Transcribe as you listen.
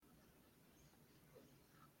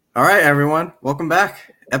All right, everyone. Welcome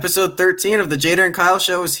back. Episode 13 of the Jader and Kyle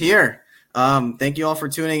Show is here. Thank you all for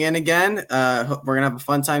tuning in again. We're going to have a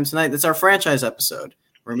fun time tonight. This is our franchise episode.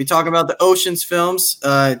 We're going to be talking about the Ocean's films.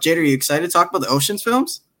 Jader, are you excited to talk about the Ocean's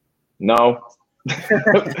films? No,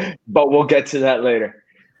 but we'll get to that later.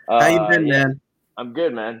 How you been, man? I'm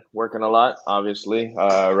good, man. Working a lot, obviously.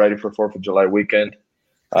 Ready for 4th of July weekend.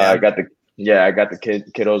 Yeah. I got the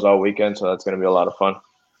kiddos all weekend, so that's gonna be a lot of fun.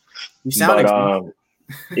 You sound excited.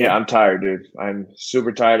 Yeah, I'm tired, dude. I'm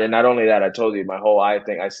super tired, and not only that, I told you my whole eye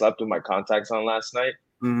thing. I slept with my contacts on last night,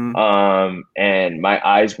 and my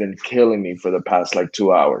eye's been killing me for the past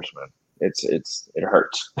 2 hours, man. It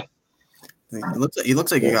hurts. It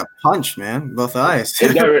looks like you got punched, man. Both eyes.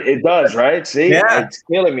 It does, right? See, Yeah. It's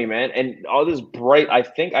killing me, man. And all this bright. I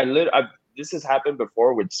think this has happened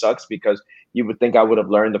before, which sucks because you would think I would have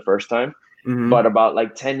learned the first time. But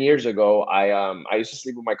about 10 years ago, I used to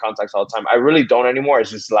sleep with my contacts all the time. I really don't anymore. It's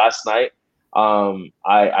just last night.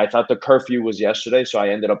 I thought the curfew was yesterday, so I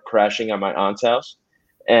ended up crashing at my aunt's house,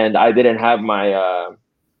 and I didn't have my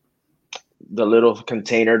the little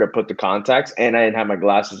container to put the contacts, and I didn't have my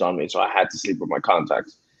glasses on me, so I had to sleep with my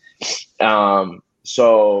contacts.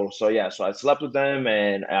 So I slept with them,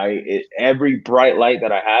 and every bright light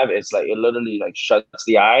that I have, it's it literally shuts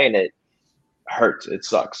the eye, and it hurts. It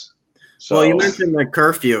sucks. So, well, you mentioned the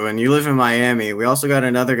curfew, and you live in Miami. We also got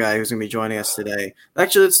another guy who's going to be joining us today.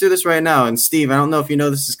 Actually, let's do this right now. And Steve, I don't know if you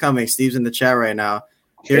know this is coming. Steve's in the chat right now.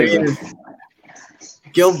 Here he is.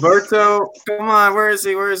 Gilberto. Come on, where is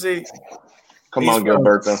he? Come on,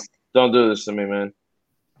 Gilberto. Don't do this to me, man.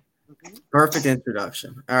 Perfect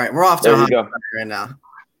introduction. All right, we're off to a hot start right now.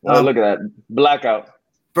 Oh, look at that. Blackout.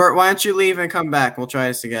 Bert, why don't you leave and come back? We'll try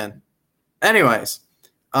this again. Anyways,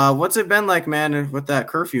 what's it been like, man, with that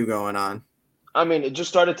curfew going on? I mean, it just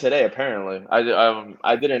started today, apparently.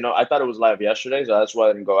 I didn't know. I thought it was live yesterday, so that's why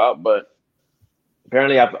I didn't go out. But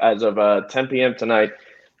apparently, as of 10 p.m. tonight,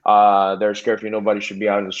 there's curfew. Nobody should be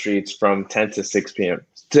out in the streets from 10 to 6 p.m.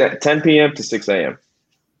 10 p.m. to 6 a.m.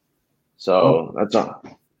 So that's all.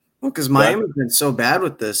 Well, because Miami's been so bad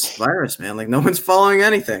with this virus, man. No one's following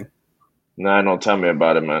anything. Nah, don't tell me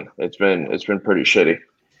about it, man. It's been pretty shitty.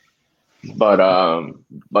 But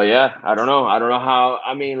yeah, I don't know how.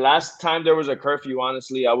 I mean, last time there was a curfew,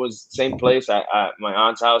 honestly, I was same place at my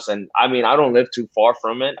aunt's house, and I mean, I don't live too far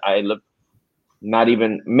from it. I live not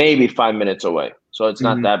even maybe 5 minutes away, so it's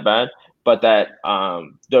not that bad. But that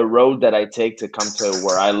the road that I take to come to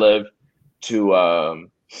where I live to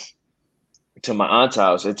my aunt's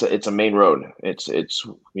house, it's a main road. It's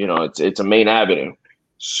a main avenue.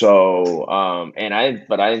 So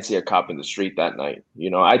but I didn't see a cop in the street that night.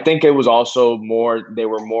 I think it was also they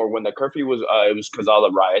were more when the curfew was it was because all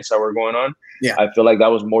the riots that were going on. Yeah, I feel like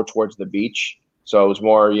that was more towards the beach. So it was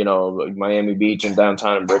more Miami Beach and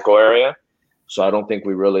downtown and Brickell area. So I don't think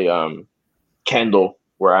we really Kendall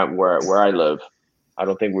where I live. I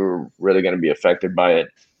don't think we were really going to be affected by it.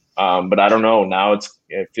 But I don't know. Now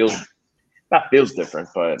it feels different,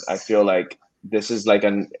 but I feel like this is I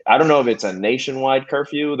don't know if it's a nationwide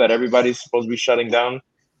curfew that everybody's supposed to be shutting down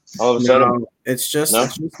all of a sudden. It's just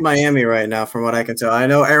Miami right now, from what I can tell. I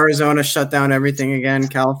know Arizona shut down everything again.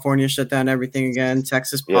 California shut down everything again.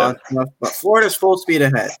 Texas paused stuff, but Florida's full speed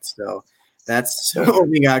ahead. So that's what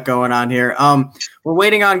we got going on here. We're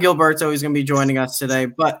waiting on Gilberto. He's going to be joining us today,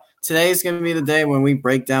 but today is going to be the day when we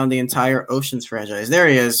break down the entire Ocean's franchise. There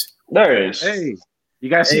he is. There he is. Hey, you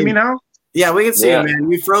guys see me now? Yeah, we can see you, man.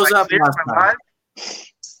 You froze up last time.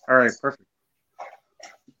 All right, perfect.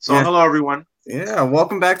 So, hello, everyone. Yeah,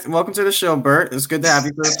 welcome back. Welcome to the show, Bert. It's good to have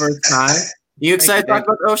you for the first time. You excited to talk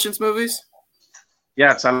about Ocean's movies?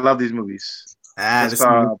 Yes, I love these movies. This is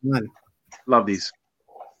fun. Love these.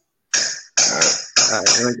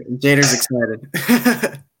 Jader's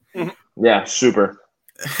excited. Yeah, super.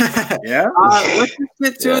 Yeah. Let's just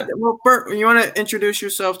get to it. Well, Bert, you want to introduce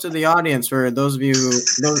yourself to the audience for the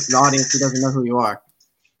audience who doesn't know who you are?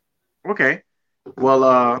 Okay.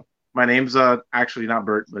 Well, my name's actually not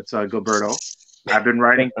Bert, but Gilberto. I've been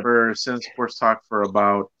writing for Sin Sports Talk for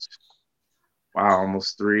about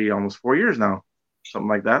almost 4 years now, something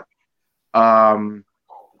like that.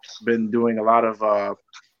 Been doing a lot of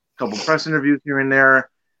couple press interviews here and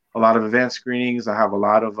there, a lot of advanced screenings. I have a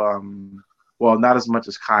lot of not as much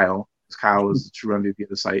as Kyle, because Kyle is the true MVP of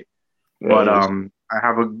the site. But I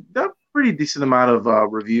have a pretty decent amount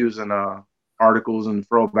of reviews and articles and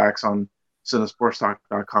throwbacks on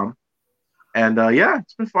cinesportstalk.com. And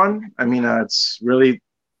it's been fun. I mean, it's really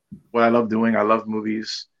what I love doing. I love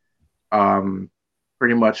movies.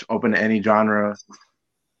 Pretty much open to any genre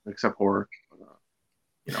except horror.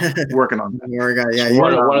 Working on that.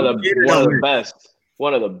 One of the best.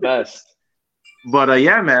 One of the best. But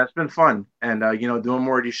yeah, man, it's been fun, and doing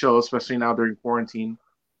more of these shows, especially now during quarantine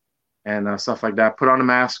and stuff like that. Put on a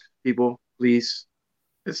mask, people, please.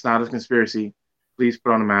 It's not a conspiracy. Please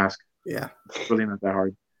put on a mask. Yeah, it's really not that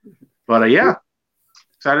hard. But yeah,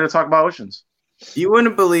 excited to talk about oceans. You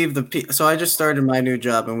wouldn't believe so I just started my new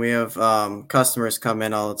job, and we have customers come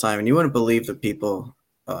in all the time, and you wouldn't believe the people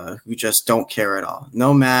who just don't care at all.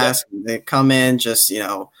 No mask. Yeah. They come in just,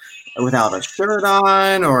 without a shirt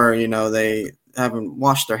on, or, they haven't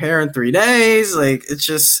washed their hair in 3 days. Like, it's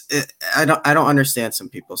just, I don't understand some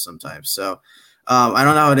people sometimes. So I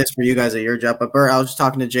don't know how it is for you guys at your job, but Bert, I was just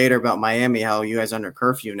talking to Jader about Miami, how you guys are under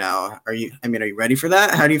curfew now. Are you ready for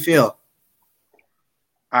that? How do you feel?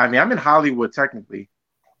 I mean, I'm in Hollywood technically,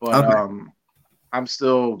 but okay. I'm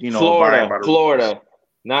still, Florida,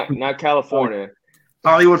 not California.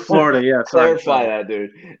 Hollywood, Florida, yeah. Clarify that, dude.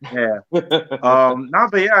 Yeah.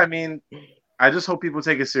 But yeah, I mean, I just hope people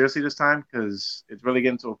take it seriously this time, because it's really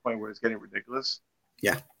getting to a point where it's getting ridiculous.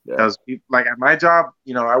 Yeah. Because like at my job,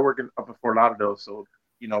 I work up in Fort Lauderdale, so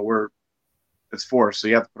it's forced. So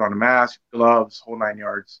you have to put on a mask, gloves, whole 9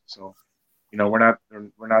 yards. So we're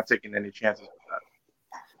not taking any chances with that.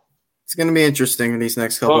 It's going to be interesting in these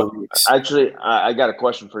next couple of weeks. Actually, I got a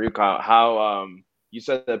question for you, Kyle. How you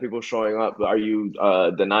said that people showing up, are you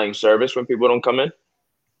denying service when people don't come in?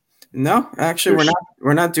 No, actually,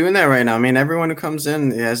 we're not doing that right now. I mean, everyone who comes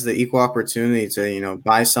in has the equal opportunity to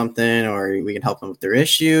buy something, or we can help them with their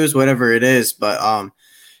issues, whatever it is. But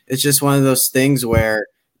it's just one of those things where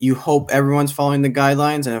you hope everyone's following the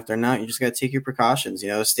guidelines, and if they're not, you just got to take your precautions.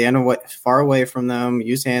 Stand far away from them,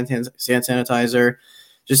 use hand sanitizer.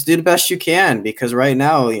 Just do the best you can, because right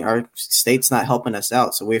now our state's not helping us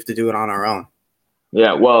out, so we have to do it on our own.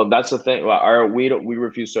 Yeah, well, that's the thing. We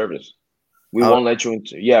refuse service. We won't let you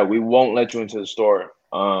into. Yeah, we won't let you into the store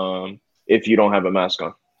if you don't have a mask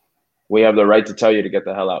on. We have the right to tell you to get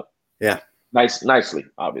the hell out. Yeah, nicely,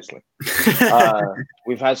 obviously.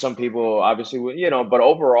 We've had some people, obviously, but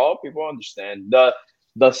overall, people understand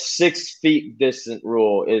the 6 feet distant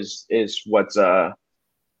rule is what's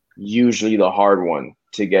usually the hard one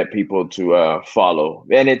to get people to follow.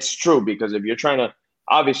 And it's true, because if you're trying to,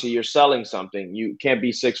 obviously you're selling something, you can't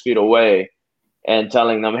be 6 feet away and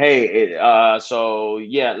telling them, hey, so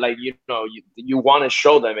yeah, like, you want to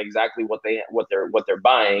show them exactly what they're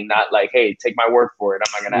buying, not like, hey, take my word for it,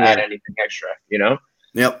 I'm not going to add anything extra,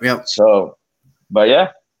 Yep. So, but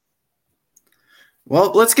yeah.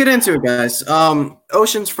 Well, let's get into it, guys.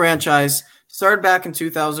 Ocean's franchise started back in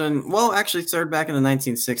 2000. Well, actually started back in the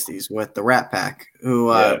 1960s with the Rat Pack, who,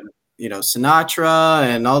 Sinatra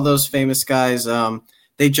and all those famous guys,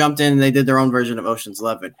 they jumped in and they did their own version of Ocean's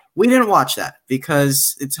 11. We didn't watch that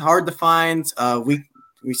because it's hard to find. We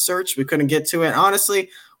searched, we couldn't get to it. Honestly,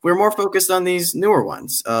 we're more focused on these newer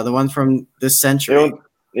ones, the ones from this century.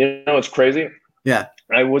 It's crazy. Yeah.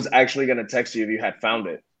 I was actually going to text you if you had found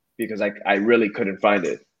it, because I really couldn't find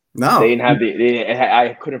it. No, they didn't have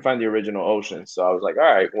I couldn't find the original Ocean, so I was like, all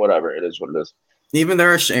right, whatever, it is what it is. Even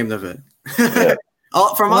they're ashamed of it. Yeah.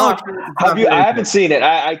 I haven't seen it.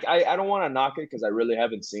 I don't want to knock it because I really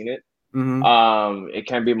haven't seen it. Mm-hmm. It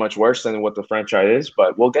can be much worse than what the franchise is,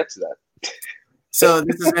 but we'll get to that. So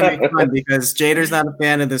this is going to be fun because Jader's not a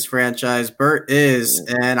fan of this franchise. Bert is,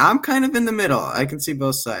 and I'm kind of in the middle. I can see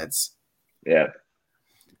both sides. Yeah.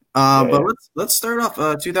 But let's start off.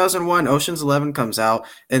 2001, Ocean's 11 comes out,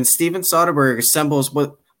 and Steven Soderbergh assembles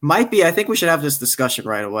what might be. I think we should have this discussion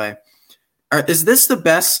right away. Is this the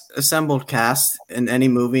best assembled cast in any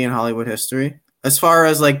movie in Hollywood history, as far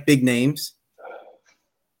as like big names?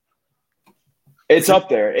 It's up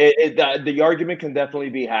there. The argument can definitely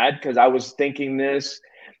be had, because I was thinking this.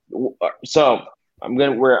 So I'm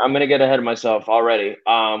gonna get ahead of myself already.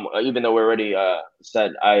 Even though we already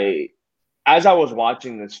said as I was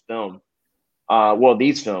watching this film,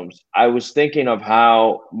 these films, I was thinking of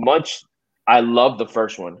how much I love the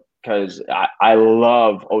first one, because I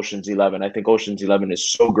love Ocean's 11. I think Ocean's 11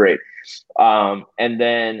 is so great. And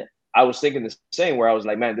then I was thinking the same, where I was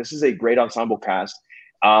like, man, this is a great ensemble cast.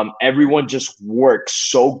 Everyone just works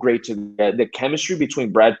so great together. The chemistry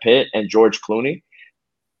between Brad Pitt and George Clooney,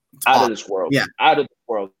 out of this world. Yeah. Out of this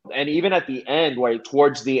world. And even at the end,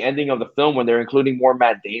 towards the ending of the film, when they're including more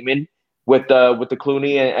Matt Damon with the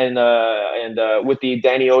Clooney and with the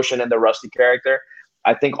Danny Ocean and the Rusty character,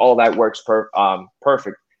 I think all that works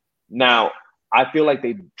perfect. Now, I feel like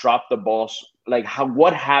they dropped the ball. Like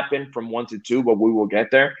what happened from 1 to 2, but we will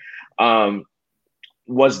get there.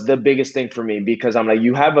 Was the biggest thing for me, because I'm like,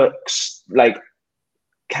 you have a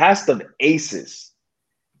cast of aces,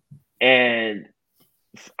 and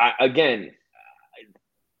I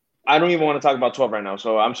I don't even want to talk about 12 right now.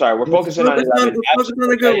 So I'm sorry. We're focusing on 11. Let's focus on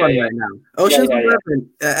the good one right now. Ocean's 11.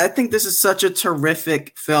 I think this is such a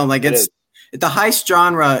terrific film. Like it's the heist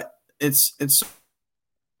genre. It's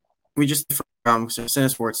we just from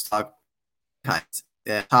Cinesports talk heists,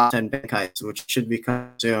 top 10 bank heists, which should be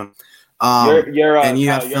coming soon. And you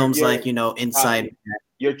have films like Inside.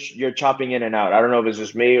 You're chopping in and out. I don't know if it's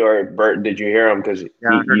just me or Bert. Did you hear him? Because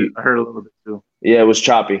I heard a little bit too. Yeah, it was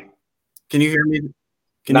choppy. Can you hear me?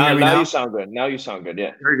 Now you sound good. Now you sound good.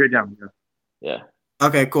 Yeah. Very good. Yeah.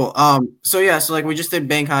 Okay, cool. So like we just did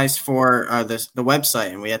bank heist for the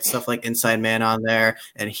website, and we had stuff like Inside Man on there,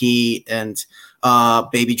 and Heat, and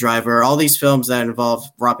Baby Driver, all these films that involve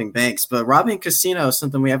robbing banks. But robbing a casino is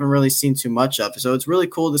something we haven't really seen too much of. So it's really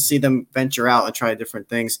cool to see them venture out and try different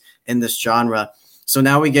things in this genre. So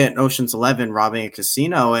now we get Ocean's 11 robbing a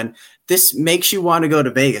casino, and this makes you want to go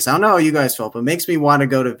to Vegas. I don't know how you guys felt, but it makes me want to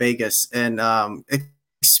go to Vegas and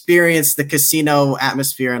experience the casino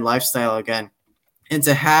atmosphere and lifestyle again. And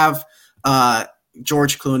to have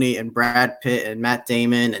George Clooney and Brad Pitt and Matt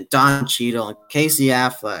Damon and Don Cheadle and Casey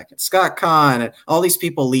Affleck and Scott Conn and all these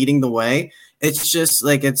people leading the way, it's just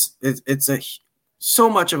like it's so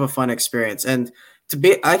much of a fun experience. And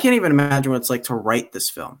I can't even imagine what it's like to write this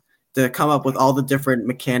film, to come up with all the different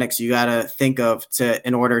mechanics you got to think of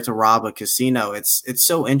in order to rob a casino. It's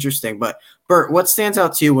so interesting. But Bert, what stands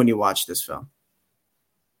out to you when you watch this film?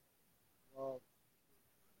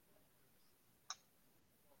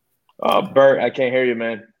 Bert, I can't hear you,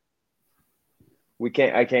 man. I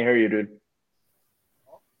can't hear you, dude.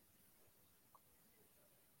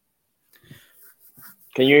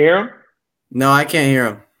 Can you hear him? No, I can't hear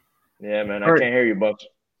him. Yeah, man, Bert. I can't hear you, Bucks.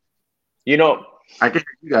 I can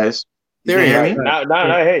hear you guys. There you hear me? Now,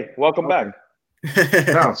 hey, welcome back.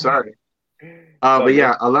 No, sorry. But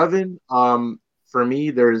yeah, 11. For me,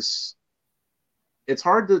 it's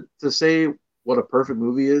hard to say what a perfect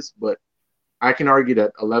movie is, but I can argue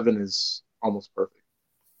that 11 is almost perfect.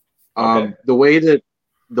 Okay. The way that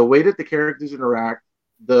the characters interact,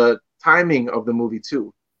 the timing of the movie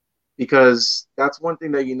too, because that's one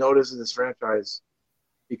thing that you notice in this franchise.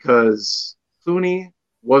 Because Clooney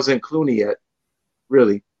wasn't Clooney yet,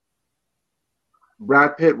 really.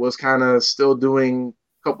 Brad Pitt was kind of still doing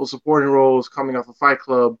a couple supporting roles, coming off a Fight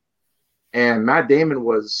Club, and Matt Damon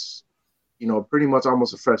was, pretty much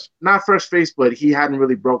almost not fresh face, but he hadn't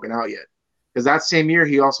really broken out yet. Because that same year,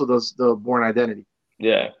 he also does the Bourne Identity.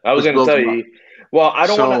 Yeah, I was going to tell you. Well, I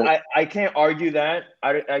don't want to. I can't argue that.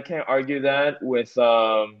 I can't argue that with.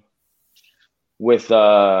 I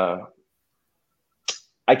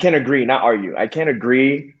can't agree, not argue. I can't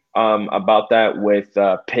agree about that with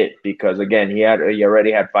Pitt because again, he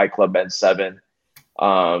already had Fight Club and Seven.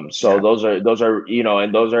 Those are and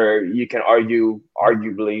those are, you can argue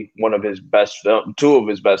arguably one of his best two of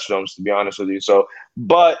his best films, to be honest with you. So,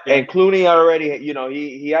 and Clooney already,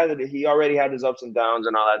 he already had his ups and downs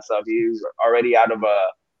and all that stuff. He's already out of a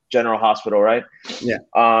general hospital, right? Yeah.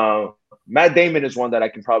 Matt Damon is one that I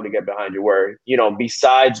can probably get behind you where,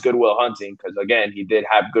 besides Good Will Hunting, because again, he did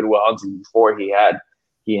have Good Will Hunting before he had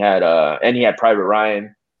Private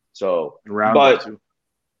Ryan. So,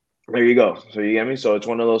 there you go. So you get me? So it's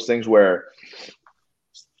one of those things where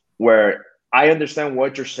I understand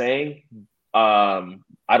what you're saying. I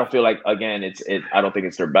don't feel like, again, I don't think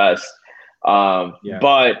it's their best.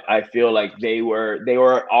 But I feel like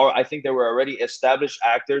I think they were already established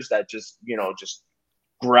actors that just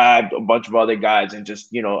grabbed a bunch of other guys and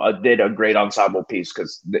just did a great ensemble piece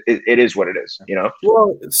because it is what it is,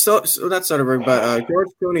 Well, so that's sort of, but George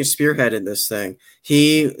Clooney spearheaded this thing.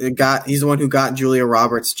 He's the one who got Julia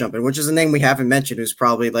Roberts jumping, which is a name we haven't mentioned, who's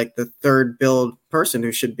probably like the third billed person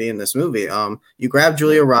who should be in this movie. You grab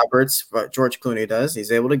Julia Roberts, George Clooney does.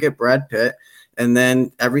 He's able to get Brad Pitt, and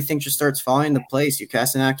then everything just starts falling into place. You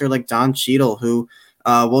cast an actor like Don Cheadle, who.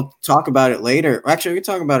 We'll talk about it later. Actually, we can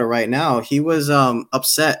talk about it right now. He was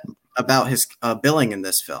upset about his billing in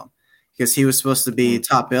this film because he was supposed to be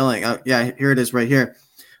top billing. Here it is right here.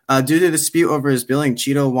 Due to dispute over his billing,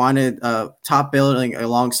 Cheeto wanted top billing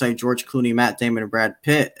alongside George Clooney, Matt Damon, and Brad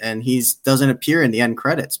Pitt, and he doesn't appear in the end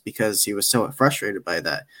credits because he was so frustrated by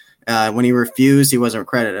that. When he refused, he wasn't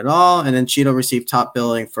credited at all, and then Cheeto received top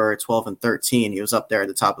billing for 12 and 13. He was up there at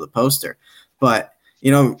the top of the poster. But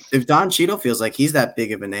if Don Cheadle feels like he's that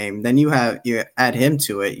big of a name, then you add him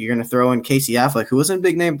to it. You're going to throw in Casey Affleck, who wasn't a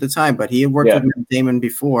big name at the time, but he had worked with Matt Damon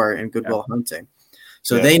before in Good Will Hunting.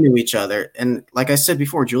 So they knew each other. And like I said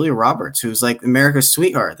before, Julia Roberts, who's like America's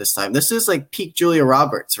sweetheart this time. This is like peak Julia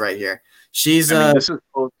Roberts right here. She's this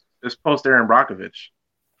is post Erin Brockovich.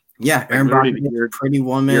 Yeah, Erin Brockovich, Pretty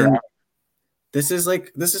Woman. This is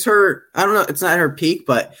her, I don't know, it's not her peak,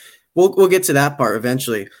 but We'll get to that part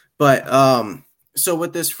eventually. But so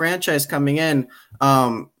with this franchise coming in,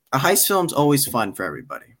 a heist film's always fun for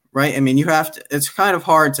everybody, right? I mean, you have to. It's kind of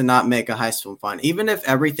hard to not make a heist film fun, even if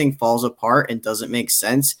everything falls apart and doesn't make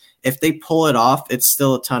sense. If they pull it off, it's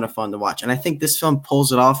still a ton of fun to watch. And I think this film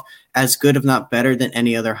pulls it off as good, if not better, than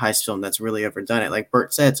any other heist film that's really ever done it. Like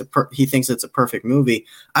Bert said, he thinks it's a perfect movie.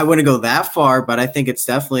 I wouldn't go that far, but I think it's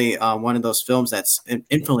definitely one of those films that's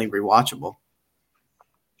infinitely rewatchable.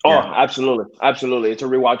 Oh, yeah. Absolutely. It's a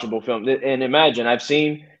rewatchable film. And imagine, I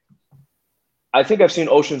think I've seen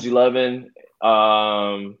Ocean's 11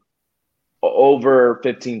 over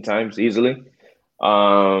 15 times easily.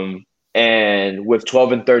 And with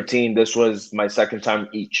 12 and 13, this was my second time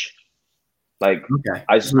each. Like, okay.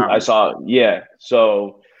 I saw, yeah.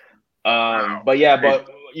 So, but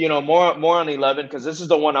more on 11, because this is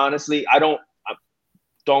the one, honestly, I'm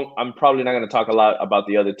probably not going to talk a lot about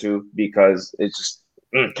the other two because it's just,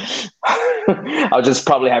 I'll just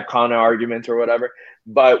probably have counter arguments or whatever.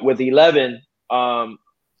 But with 11,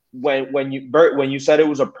 when you said it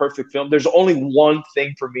was a perfect film, there's only one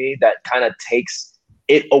thing for me that kind of takes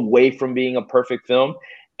it away from being a perfect film,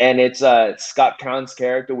 and it's Scott Caan's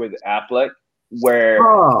character with Affleck, where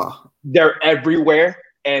they're everywhere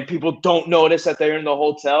and people don't notice that they're in the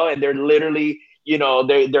hotel, and they're literally,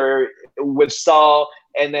 they're with Saul,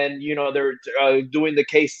 and then they're doing the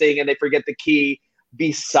case thing and they forget the key.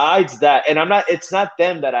 Besides that, and it's not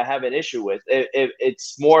them that I have an issue with.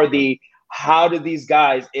 It's more how do these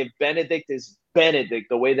guys, if Benedict is Benedict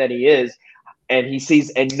the way that he is, and he sees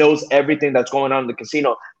and knows everything that's going on in the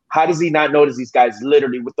casino, how does he not notice these guys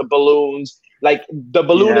literally with the balloons? Like the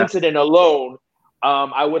balloon incident alone,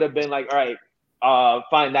 I would have been like, all right,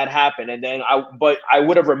 fine, that happened. And then I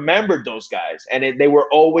would have remembered those guys, and they were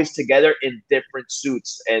always together in different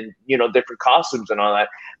suits and, different costumes and all that.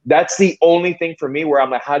 That's the only thing for me where I'm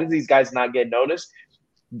like, how did these guys not get noticed?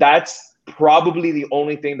 That's probably the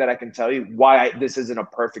only thing that I can tell you why this isn't a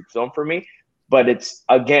perfect film for me. But it's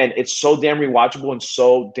so damn rewatchable and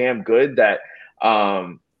so damn good that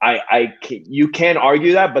you can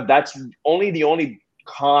argue that, but that's the only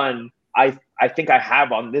con I think I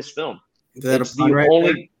have on this film. Is that a pun right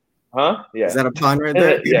there? Huh? Yeah. Is that a pun right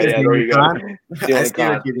there? Yeah, there you go. I see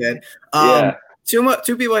what you did.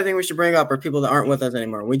 Two people I think we should bring up are people that aren't with us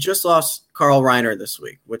anymore. We just lost Carl Reiner this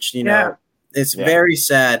week, which, it's very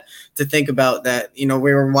sad to think about that. We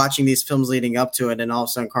were watching these films leading up to it, and all of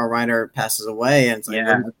a sudden Carl Reiner passes away, and it's like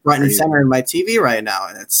front and center in my TV right now.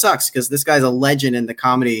 And it sucks because this guy's a legend in the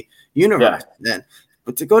comedy universe. Then.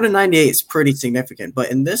 But to go to 98 is pretty significant.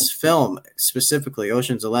 But in this film, specifically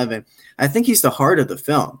Ocean's 11, I think he's the heart of the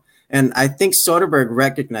film. And I think Soderbergh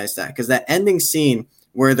recognized that, because that ending scene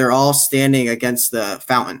where they're all standing against the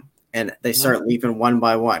fountain and they start leaving one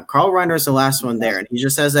by one. Carl Reiner is the last one there, and he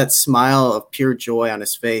just has that smile of pure joy on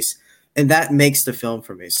his face. And that makes the film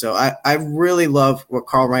for me. So I really love what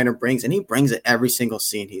Carl Reiner brings, and he brings it every single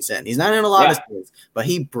scene he's in. He's not in a lot of scenes, but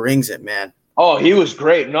he brings it, man. Oh, he was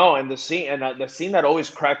great. No, and the scene that always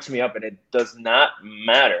cracks me up, and it does not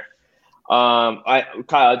matter. Kyle,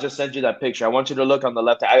 I just sent you that picture. I want you to look on the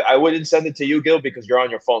left. I wouldn't send it to you, Gil, because you're on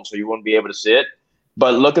your phone, so you wouldn't be able to see it.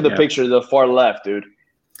 But look at the picture to the far left, dude.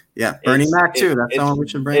 Yeah, Bernie Mac too. That's the one we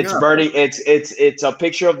should bring up. It's a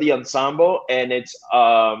picture of the ensemble, and it's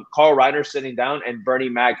Carl Reiner sitting down, and Bernie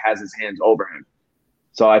Mac has his hands over him.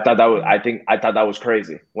 So I thought that was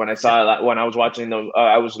crazy when I saw it. When I was watching them,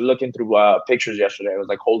 I was looking through pictures yesterday. I was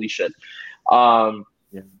like, holy shit.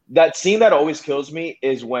 That scene that always kills me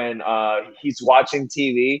is when he's watching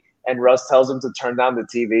TV and Russ tells him to turn down the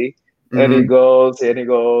TV, and he goes,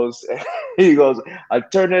 I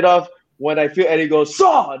turn it off when I feel, and he goes,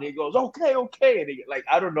 Saw, and he goes, okay, and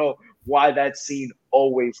I don't know why that scene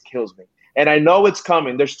always kills me, and I know it's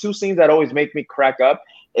coming. There's two scenes that always make me crack up.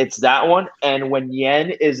 It's that one, and when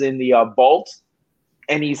Yen is in the bolt,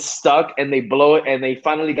 and he's stuck, and they blow it, and they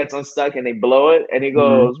finally gets unstuck, and they blow it, and he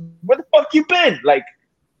goes, "Where the fuck you been?" Like,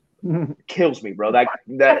 kills me, bro.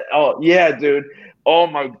 That oh yeah, dude. Oh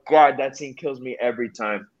my god, that scene kills me every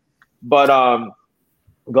time. But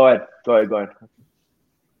go ahead.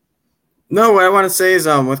 No, what I want to say is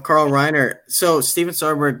with Carl Reiner, so Steven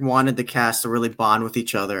Soderbergh wanted the cast to really bond with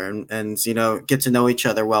each other and get to know each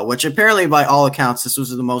other well, which apparently by all accounts this was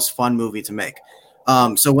the most fun movie to make.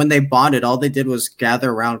 So when they bonded, all they did was gather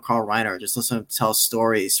around Carl Reiner, just listen to him tell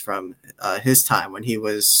stories from his time when he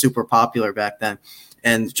was super popular back then,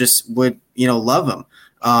 and just would love him.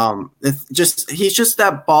 He's just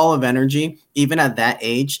that ball of energy, even at that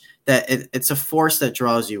age, that it's a force that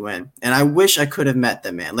draws you in. And I wish I could have met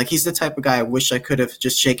the man. Like, he's the type of guy I wish I could have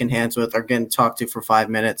just shaken hands with or gotten talked to for 5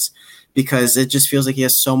 minutes, because it just feels like he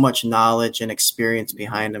has so much knowledge and experience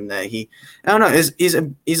behind him that I don't know,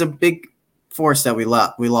 he's a big force that we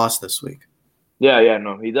lost this week. Yeah,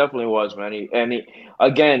 no, he definitely was, man.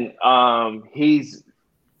 He's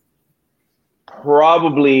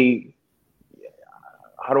probably,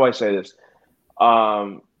 how do I say this?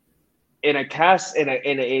 In a cast, in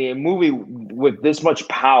a movie with this much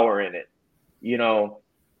power in it, you know,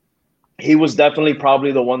 he was definitely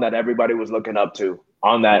probably the one that everybody was looking up to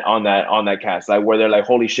on that cast, like where they're like,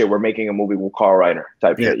 holy shit, we're making a movie with Carl Reiner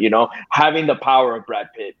type shit, you know, having the power of Brad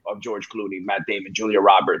Pitt, of George Clooney, Matt Damon, Julia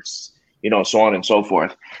Roberts, you know, so on and so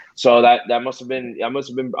forth. So that must have been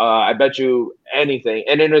I bet you anything.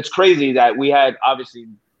 And then it's crazy that we had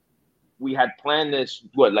planned this,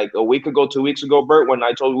 like a week ago, 2 weeks ago, Bert, when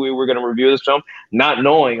I told you we were going to review this film, not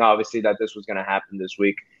knowing obviously that this was going to happen this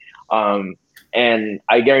week. And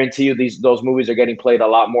I guarantee you those movies are getting played a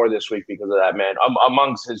lot more this week because of that, man,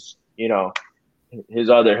 amongst his, you know, his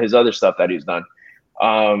other stuff that he's done.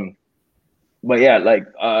 But yeah, like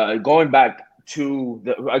going back to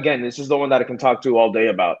again, this is the one that I can talk to all day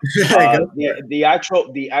about. The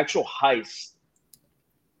actual heist.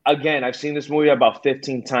 Again, I've seen this movie about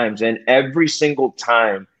 15 times, and every single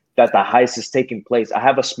time that the heist is taking place, I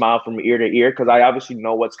have a smile from ear to ear because I obviously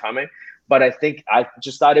know what's coming. But I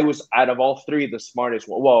just thought it was, out of all three, the smartest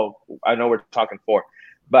one. Well, I know we're talking 4,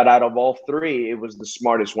 but out of all three, it was the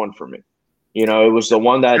smartest one for me. You know, it was the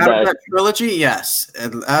one that out of that trilogy, yes.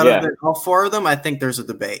 And out of all 4 of them, I think there's a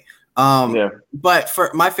debate. But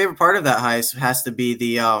for my favorite part of that heist has to be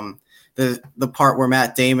the part where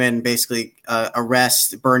Matt Damon basically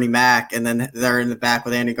arrests Bernie Mac, and then they're in the back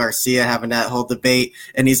with Andy Garcia having that whole debate,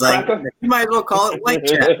 and he's like, "You might as well call it White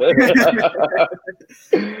Jack."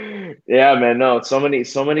 Yeah, man. No, so many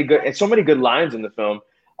good lines in the film,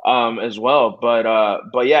 as well.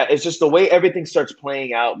 But yeah, it's just the way everything starts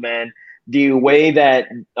playing out, man. The way that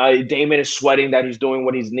Damon is sweating that he's doing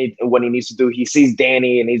what he needs to do. He sees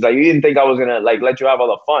Danny, and he's like, "You didn't think I was gonna like let you have all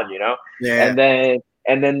the fun, you know?" Yeah.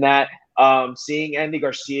 And then that. Seeing Andy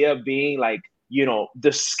Garcia being like, you know,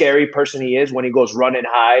 the scary person he is when he goes run and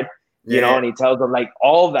hide, you know, and he tells them like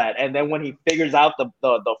all that. And then when he figures out the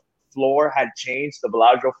floor had changed, the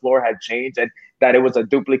Bellagio floor had changed, and that it was a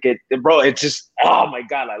duplicate, bro, it's just, oh my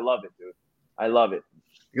God, I love it, dude. I love it.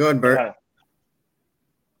 Go ahead, Bert. Yeah.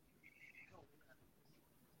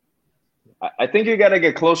 I think you got to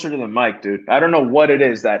get closer to the mic, dude. I don't know what it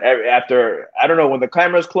is that I don't know, when the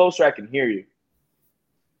camera's closer, I can hear you.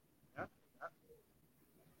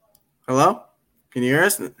 Hello? Can you hear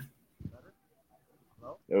us?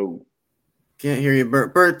 No. Can't hear you,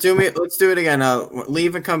 Bert. Bert, let's do it again.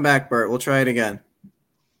 Leave and come back, Bert. We'll try it again.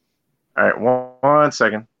 All right, one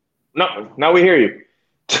second. No, now we hear you.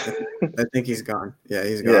 I think he's gone. Yeah,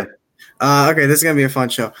 he's gone. Yeah. Okay, this is gonna be a fun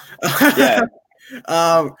show. Yeah.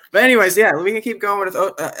 But anyways, yeah, we can keep going with.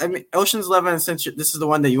 I mean, Ocean's 11. Since this is the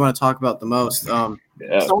one that you want to talk about the most, someone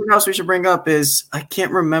else we should bring up is, I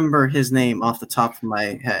can't remember his name off the top of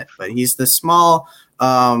my head, but he's the small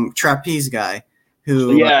trapeze guy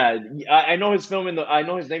who. Yeah, I know his film I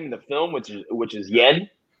know his name in the film, which is Yen.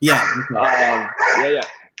 Yeah. Yeah.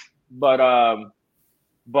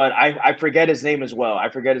 But I forget his name as well.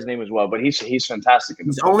 But he's fantastic.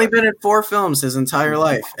 He's only been in 4 films his entire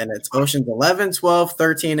life, and it's Ocean's 11, 12,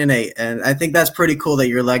 13, and 8. And I think that's pretty cool that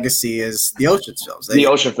your legacy is the Ocean's films. The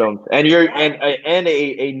Ocean films, and you're and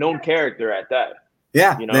a known character at that.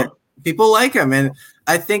 Yeah, you know, people like him, and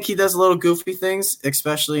I think he does little goofy things,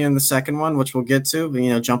 especially in the second one, which we'll get to.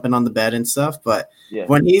 You know, jumping on the bed and stuff. But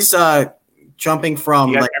when he's jumping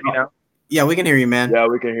from, like, yeah, we can hear you, man. Yeah,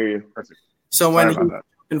 we can hear you. Perfect. So when he's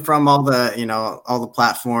from all the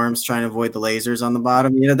platforms, trying to avoid the lasers on the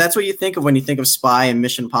bottom, you know, that's what you think of when you think of spy and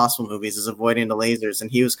Mission Impossible movies, is avoiding the lasers. And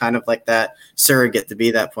he was kind of like that surrogate to be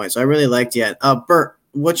that point. So I really liked it. Bert,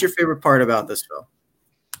 what's your favorite part about this film?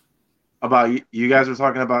 About you guys were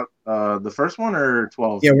talking about the first one or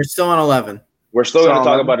 12? Yeah, we're still on 11. We're still going to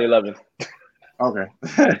talk about 11. Okay.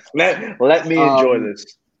 let me enjoy this.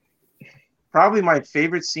 Probably my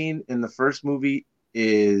favorite scene in the first movie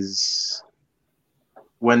is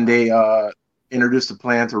when they introduced the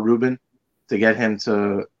plan to Ruben to get him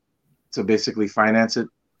to basically finance it.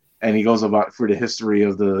 And he goes about through the history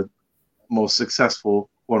of the most successful,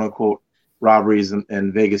 quote unquote, robberies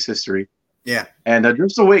in Vegas history. Yeah. And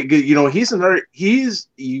just the way, you know,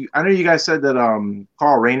 I know you guys said that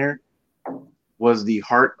Carl Reiner was the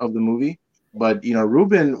heart of the movie, but, you know,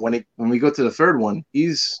 Ruben, when we go to the third one,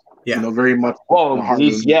 he's Yeah. You know, very much. Oh,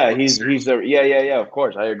 he's of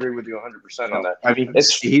course. I agree with you 100% on that. I mean,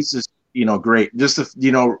 he's just, you know, great. Just to,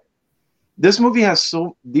 you know, these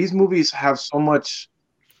movies have so much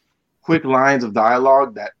quick lines of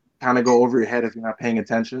dialogue that kind of go over your head if you're not paying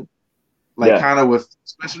attention. Like kind of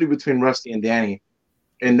especially between Rusty and Danny,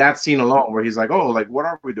 in that scene alone where he's like, "Oh, like what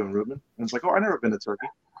are we doing, Ruben?" And it's like, "Oh, I've never been to Turkey."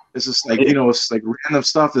 It's just like, you know, it's like random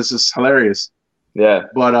stuff. It's just hilarious. Yeah.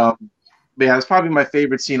 But yeah, it's probably my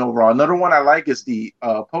favorite scene overall. Another one I like is the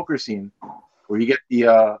poker scene where you get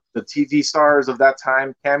the TV stars of that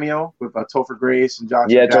time cameo with Topher Grace and Josh.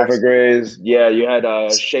 Yeah, Topher Grace. Yeah, you had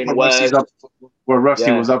Shane West. Where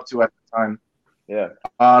Rusty was up to at the time. Yeah.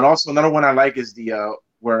 And also another one I like is the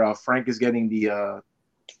where Frank is getting the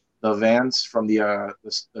vans from the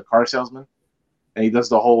car salesman, and he does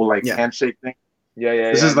the whole like handshake thing.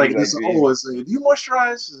 Yeah. This is like this. Oh, it's like, do you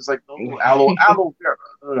moisturize? It's like aloe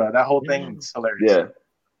vera. That whole thing is hilarious. Yeah.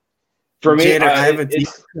 For me, Jader, I have a deep.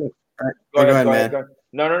 Go ahead, man.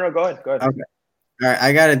 No. Go ahead. Okay. All right,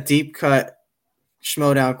 I got a deep cut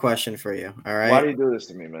schmodown question for you. All right. Why do you do this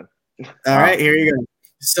to me, man? All right, here you go.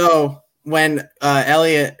 So when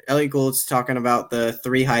Elliot Gould's talking about the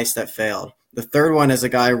 3 heists that failed, the third one is a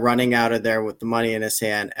guy running out of there with the money in his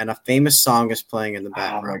hand, and a famous song is playing in the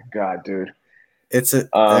background. Oh my god, dude! It's a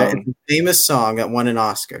famous song that won an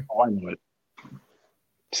Oscar. Oh, I know it.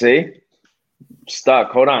 See,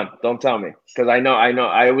 stuck. Hold on, don't tell me because I know.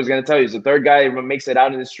 I was gonna tell you. It's the third guy who makes it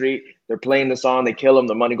out in the street. They're playing the song. They kill him.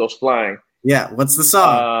 The money goes flying. Yeah. What's the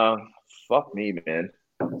song? Fuck me, man.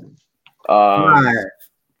 5,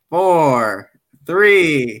 4,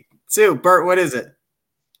 3, 2. Bert, what is it?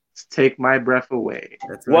 Take My Breath Away.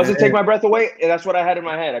 Was it Take My Breath Away? That's what I had in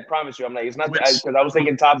my head. I promise you. I'm like, it's not because I was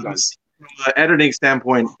thinking Top Gun. From an editing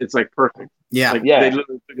standpoint, it's like perfect. Yeah. Like, they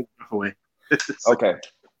literally took his breath away. Okay.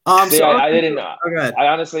 See, I didn't know. I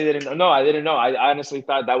honestly didn't know. I didn't know. I honestly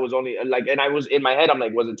thought that was only like, and I was in my head. I'm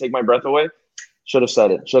like, was it Take My Breath Away? Should have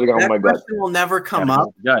said it. Should have gone. Oh my god. That question will never come up.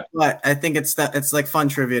 But I think it's like fun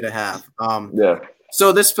trivia to have. Yeah.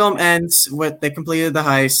 So this film ends with they completed the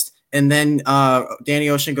heist, and then Danny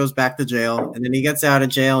Ocean goes back to jail, and then he gets out of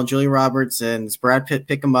jail, and Julia Roberts and Brad Pitt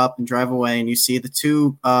pick him up and drive away, and you see the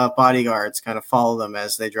 2 bodyguards kind of follow them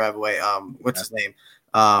as they drive away. What's his name?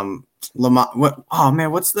 Lamont. What? Oh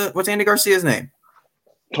man, what's Andy Garcia's name?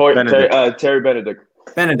 Terry Benedict.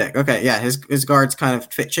 Benedict. Okay, yeah, his guards kind of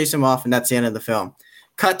chase him off, and that's the end of the film.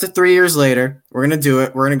 Cut to 3 years later. We're gonna do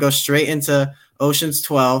it. We're gonna go straight into Ocean's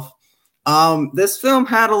 12. This film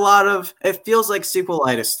had a lot of. It feels like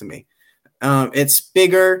sequelitis to me. It's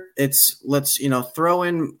bigger. Let's throw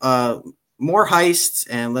in more heists,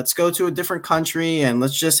 and let's go to a different country, and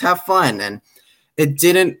let's just have fun. And it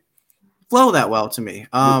didn't flow that well to me.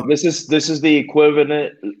 This is the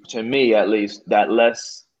equivalent to me, at least, that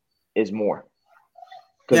less is more.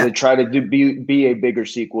 Because they try to be a bigger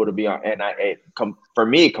sequel to be on, and for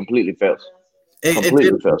me, it completely fails. It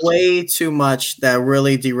did way too much that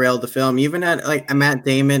really derailed the film. Even had like Matt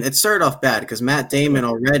Damon. It started off bad because Matt Damon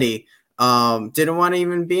already didn't want to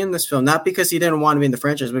even be in this film. Not because he didn't want to be in the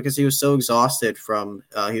franchise, because he was so exhausted from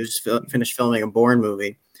he was finished filming a Bourne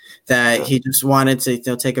movie that he just wanted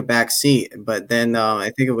to take a back seat. But then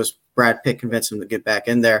I think it was Brad Pitt convinced him to get back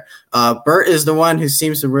in there. Bert is the one who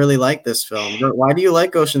seems to really like this film. Bert, why do you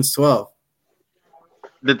like Ocean's 12?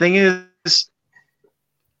 The thing is,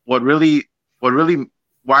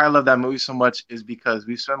 why I love that movie so much is because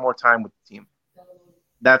we spend more time with the team.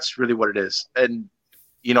 That's really what it is. And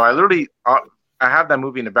I have that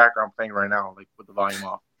movie in the background playing right now, like with the volume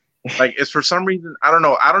off. Like, it's for some reason, I don't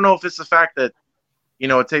know. I don't know if it's the fact that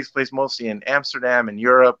it takes place mostly in Amsterdam and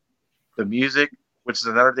Europe. The music, which is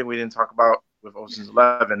another thing we didn't talk about with Ocean's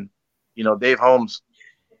 11. Dave Holmes,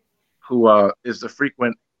 who is the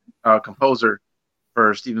frequent composer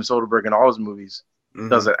for Steven Soderbergh in all his movies,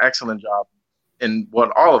 does an excellent job in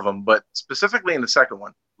all of them, but specifically in the second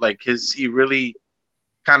one. Like he really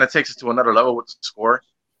kind of takes it to another level with the score,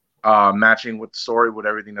 matching with the story, with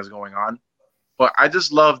everything that's going on. But I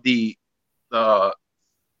just love the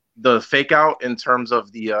fake out in terms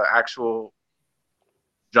of the actual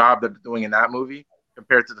job that they're doing in that movie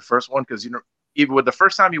compared to the first one, because even with the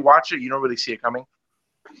first time you watch it, you don't really see it coming,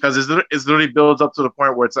 because it literally builds up to the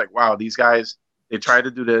point where it's like, wow, these guys, they tried to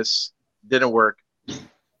do this, didn't work,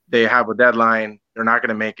 they have a deadline, they're not going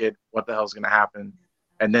to make it, what the hell's going to happen?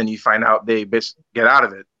 And then you find out they get out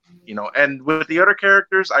of it, and with the other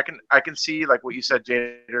characters, I can see, like what you said,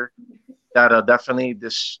 Jader, that definitely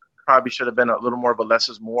this probably should have been a little more of a less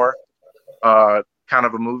is more kind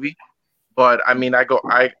of a movie. But I mean, I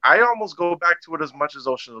almost go back to it as much as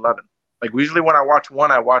Ocean's 11. Like, usually when I watch one,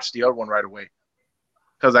 I watch the other one right away,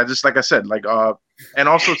 because I just like I said, like and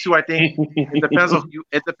also too, I think it depends on you.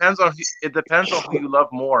 It depends on who you love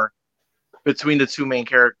more between the two main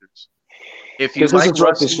characters. If you like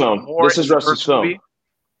Rusty more in the first movie,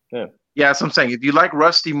 yeah, that's what I'm saying. If you like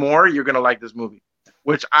Rusty more, you're gonna like this movie.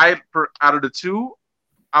 Which out of the two,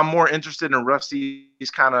 I'm more interested in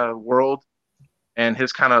Rusty's kind of world and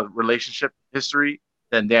his kind of relationship history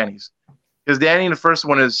than Danny's. Because Danny in the first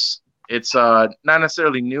one it's not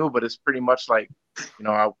necessarily new, but it's pretty much like,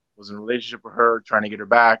 I was in a relationship with her, trying to get her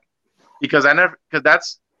back. Because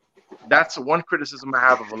that's one criticism I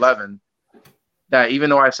have of 11. That even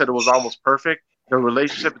though I said it was almost perfect, the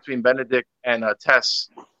relationship between Benedict and Tess,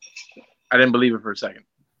 I didn't believe it for a second.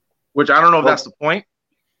 Which I don't know if that's the point,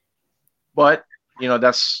 but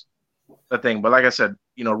that's the thing. But like I said,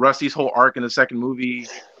 Rusty's whole arc in the second movie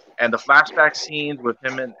and the flashback scenes with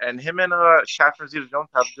him and Catherine Zeta-Jones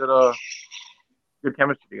have good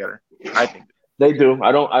chemistry together. I think they do.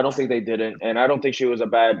 I don't think they didn't, and I don't think she was a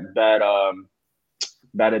bad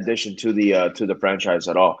addition to the franchise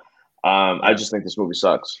at all. I just think this movie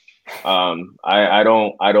sucks. I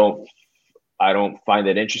don't find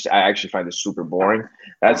it interesting. I actually find it super boring.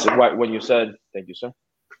 That's what when you said, thank you, sir.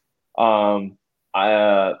 I'm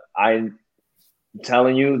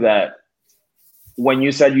telling you that when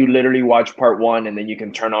you said you literally watch part 1 and then you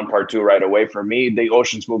can turn on part 2 right away, for me, the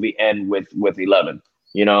Ocean's movie end with 11,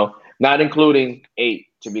 not including 8,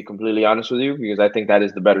 to be completely honest with you, because I think that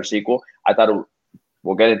is the better sequel. I thought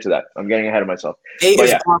we'll get into that. I'm getting ahead of myself. 8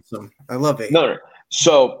 is awesome. I love 8. No.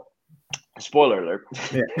 So, spoiler alert.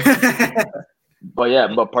 Yeah.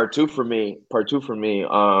 But part two for me,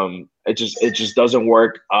 it just doesn't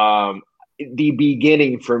work. The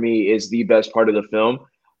beginning for me is the best part of the film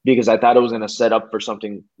because I thought it was going to set up for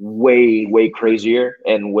something way, way crazier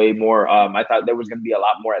and way more. I thought there was going to be a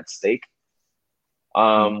lot more at stake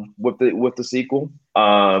with the sequel.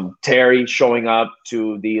 Terry showing up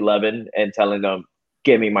to the 11 and telling them,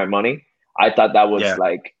 "Give me my money." I thought that was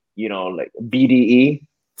like BDE.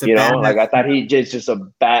 I thought he just a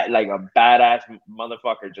badass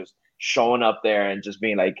motherfucker, just showing up there and just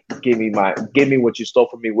being like, give me what you stole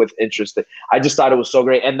from me with interest. I just thought it was so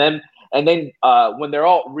great. And then when they're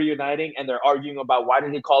all reuniting and they're arguing about why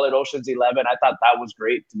did he call it Ocean's 11, I thought that was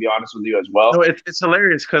great, to be honest with you as well. No, it's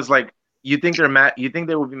hilarious because you think they're mad. You think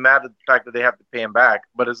they would be mad at the fact that they have to pay him back,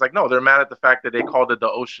 but it's like no, they're mad at the fact that they called it the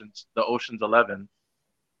Ocean's 11.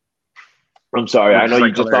 I'm sorry. I know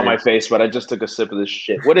you just saw my face, but I just took a sip of this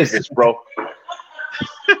shit. What is this, bro?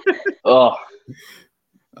 Oh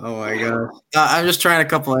my god! I'm just trying a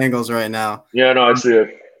couple angles right now. Yeah, no, I see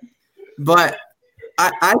it. But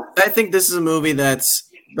I think this is a movie that's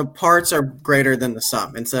the parts are greater than the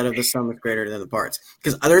sum instead of the sum is greater than the parts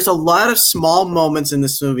because there's a lot of small moments in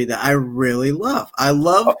this movie that I really love. I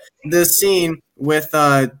love the scene with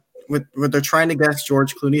they're trying to guess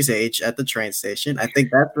George Clooney's age at the train station. I think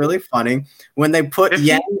that's really funny. When they put 50?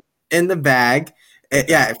 Yen in the bag,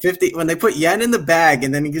 50. When they put Yen in the bag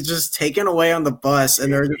and then he gets just taken away on the bus,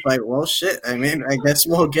 and they're just like, "Well, shit. I mean, I guess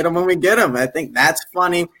we'll get him when we get him." I think that's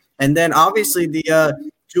funny. And then obviously the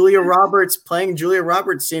Julia Roberts playing Julia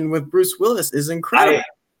Roberts scene with Bruce Willis is incredible.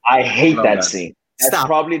 I hate that scene. That's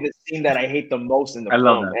probably the scene that I hate the most in the film.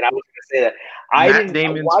 And I was going to say that.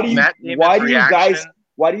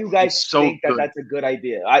 Why do you guys think that that's a good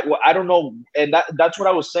idea? I don't know. And that's what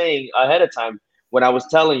I was saying ahead of time when I was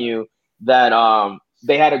telling you that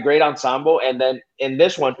they had a great ensemble. And then in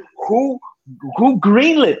this one, who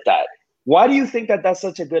greenlit that? Why do you think that that's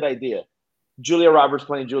such a good idea? Julia Roberts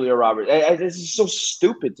playing Julia Roberts. This is so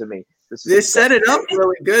stupid to me. They set it up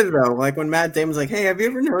really good, though. Like when Matt Damon's like, "Hey, have you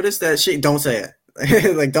ever noticed that she?" Don't say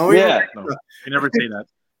it. Like, don't. Yeah, no, you never say that.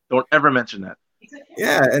 Don't ever mention that.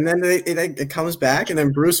 Yeah, and then it comes back, and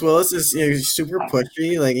then Bruce Willis is super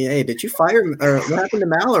pushy. Like, "Hey, did you fire? Or what happened to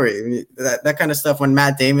Mallory?" That kind of stuff. When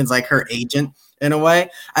Matt Damon's like her agent. In a way,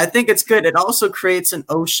 I think it's good. It also creates an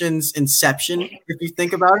Ocean's Inception. If you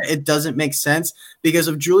think about it, it doesn't make sense because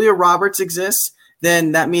if Julia Roberts exists,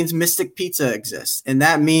 then that means Mystic Pizza exists, and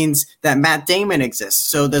that means that Matt Damon exists.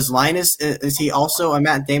 So does Linus? Is he also a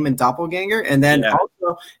Matt Damon doppelganger? And then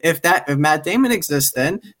also, if Matt Damon exists,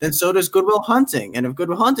 then so does Good Will Hunting, and if Good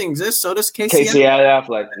Will Hunting exists, so does Casey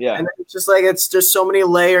Affleck. Yeah, and it's just like it's just so many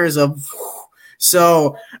layers of.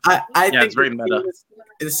 So I think it's very meta.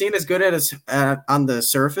 The scene is good on the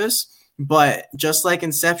surface, but just like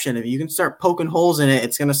Inception, if you can start poking holes in it,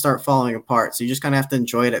 it's going to start falling apart. So you just kind of have to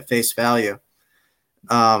enjoy it at face value.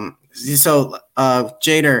 Jader,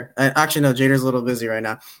 actually no, Jader's a little busy right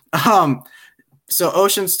now. So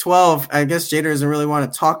Ocean's 12, I guess Jader doesn't really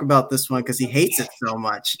want to talk about this one because he hates it so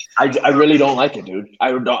much. I really don't like it, dude.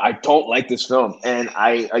 I don't like this film. And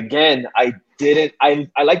I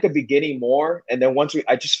like the beginning more. And then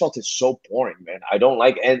I just felt it so boring, man. I don't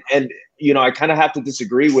like, and I kind of have to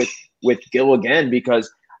disagree with Gil again,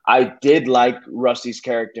 because I did like Rusty's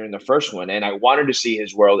character in the first one, and I wanted to see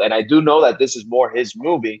his world. And I do know that this is more his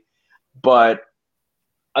movie, but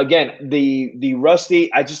again, the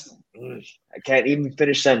Rusty, I can't even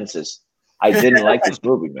finish sentences. I didn't like this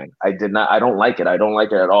movie, man. I did not. I don't like it. I don't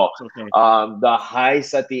like it at all. Okay. The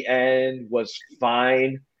heist at the end was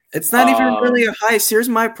fine. It's not even really a heist. Here's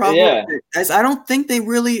my problem. As I don't think they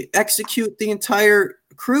really execute the entire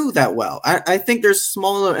crew that well. I think there's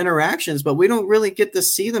smaller interactions, but we don't really get to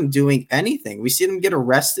see them doing anything. We see them get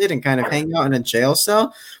arrested and kind of hang out in a jail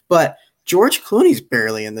cell, but George Clooney's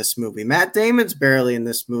barely in this movie. Matt Damon's barely in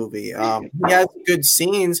this movie. He has good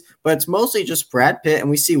scenes, but it's mostly just Brad Pitt, and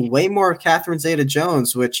we see way more of Catherine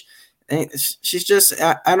Zeta-Jones, which she's just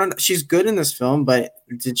I don't know. She's good in this film, but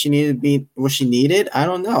did she need to be? Was she needed? I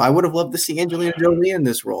don't know. I would have loved to see Angelina Jolie in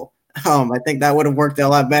this role. I think that would have worked a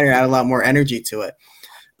lot better. Had a lot more energy to it.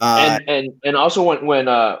 And also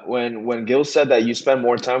when Gil said that you spend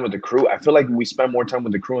more time with the crew, I feel like we spend more time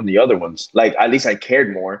with the crew in the other ones. Like, at least I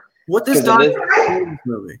cared more. What does Don Cheadle do in this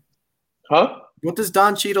movie? Huh? What does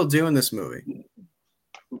Don Cheadle do in this movie?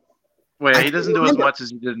 Well, he doesn't do as much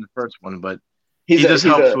as he did in the first one, but he just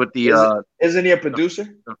helps with the. Isn't he a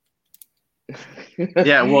producer?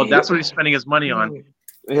 Yeah, well, that's what he's spending his money on.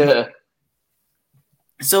 Yeah.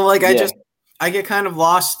 So, like, I get kind of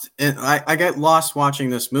lost. I get lost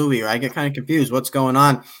watching this movie, or I get kind of confused. What's going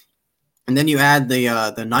on? And then you add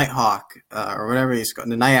the Nighthawk or whatever he's called,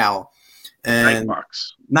 the Night Owl. And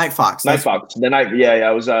Night Fox. It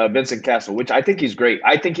was Vincent Castle, which I think he's great.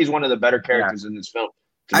 I think he's one of the better characters in this film.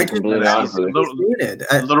 A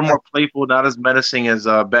little more playful, not as menacing as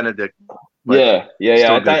Benedict. Yeah.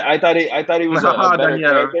 I thought he was a better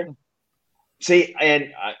character. See,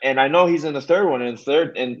 and I know he's in the third one,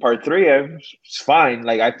 in part 3, it's fine.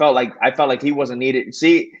 Like I felt like he wasn't needed.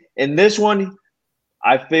 See, in this one,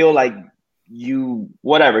 I feel like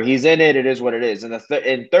whatever, he's in it. It is what it is. And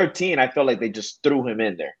in 13, I felt like they just threw him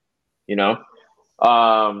in there,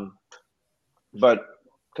 But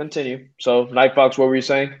continue. So, Night Fox, what were you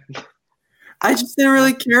saying? I just didn't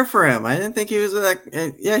really care for him. I didn't think he was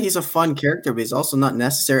he's a fun character, but he's also not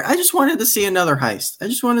necessary. I just wanted to see another heist. I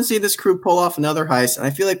just wanted to see this crew pull off another heist. And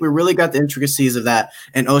I feel like we really got the intricacies of that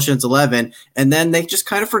in Ocean's 11. And then they just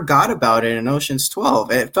kind of forgot about it in Ocean's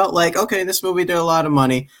 12. It felt like, okay, this movie made a lot of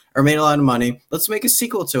money. Let's make a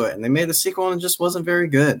sequel to it. And they made the sequel and it just wasn't very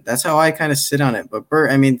good. That's how I kind of sit on it. But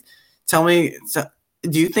Bert, I mean, tell me,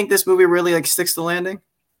 do you think this movie really sticks the landing?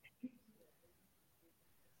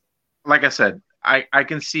 Like I said, I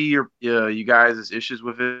can see you guys' issues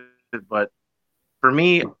with it, but for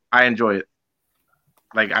me, I enjoy it.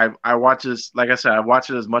 Like I watch this, like I said, I watch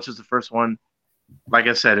it as much as the first one. Like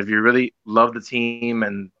I said, if you really love the team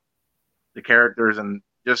and the characters and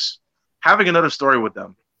just having another story with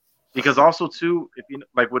them, because also too, if you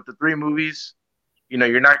like with the 3 movies, you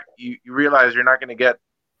realize you're not going to get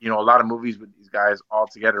a lot of movies with these guys all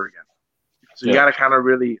together again. So you got to kind of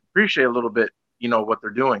really appreciate a little bit, what they're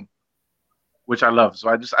doing, which I love. So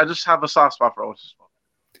I just have a soft spot for Ocean's 12.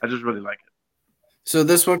 I just really like it. So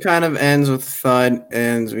this one kind of ends with fun,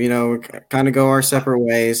 and we kind of go our separate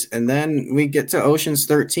ways, and then we get to Ocean's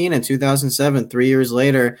 13 in 2007, 3 years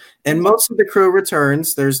later, and most of the crew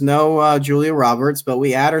returns. There's no Julia Roberts, but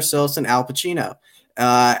we add ourselves an Al Pacino,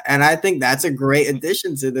 and I think that's a great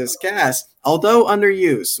addition to this cast, although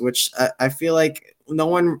underused, which I feel like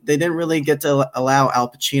they didn't really get to allow Al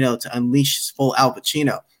Pacino to unleash his full Al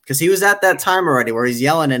Pacino. Because he was at that time already where he's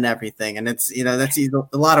yelling and everything, and it's that's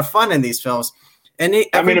a lot of fun in these films. And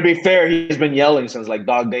to be fair, he's been yelling since like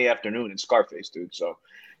Dog Day Afternoon in Scarface, dude. So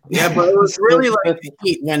yeah, but it was really like the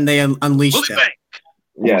heat when they unleashed him.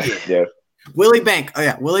 Yeah. Willie Bank. Oh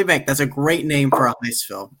yeah, Willie Bank. That's a great name for a heist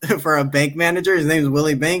film. For a bank manager, his name is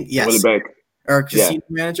Willie Bank. Yes, Willie Bank, or a casino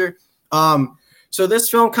manager. So this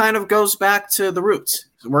film kind of goes back to the roots.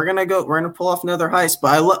 We're gonna pull off another heist,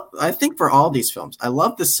 but I think for all these films, I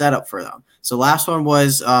love the setup for them. So last one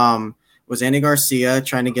was Andy Garcia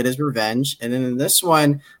trying to get his revenge, and then in this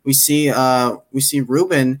one we see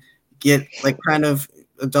Ruben get kind of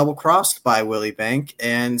double crossed by Willie Bank,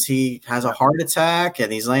 and he has a heart attack,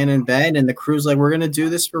 and he's laying in bed, and the crew's like, we're gonna do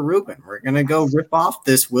this for Ruben. We're gonna go rip off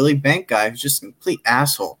this Willie Bank guy who's just a complete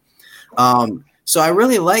asshole. So I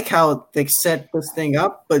really like how they set this thing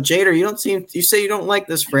up. But Jader, you say you don't like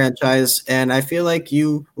this franchise, and I feel like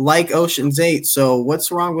you like Ocean's 8. So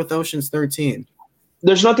what's wrong with Ocean's 13?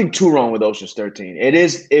 there's nothing too wrong with Ocean's 13.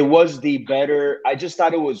 It was the better. I just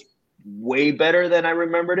thought it was way better than I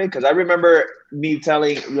remembered it, because I remember me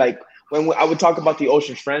telling, like, when I would talk about the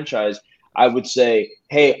Ocean's franchise, I would say,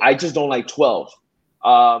 hey, I just don't like 12.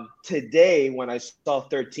 Today, when I saw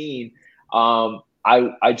 13,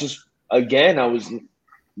 I just, again, I was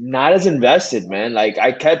not as invested, man. Like,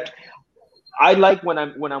 I like when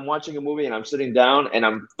I'm watching a movie and I'm sitting down and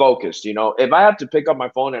I'm focused. You know, if I have to pick up my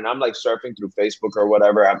phone and I'm like surfing through Facebook or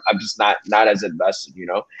whatever, I'm just not as invested. You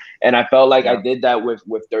know, and I felt like I did that with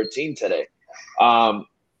 13 today.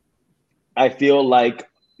 I feel like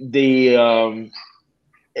again,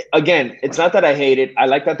 it's not that I hate it. I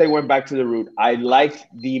like that they went back to the root. I like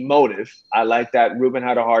the motive. I like that Ruben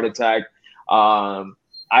had a heart attack.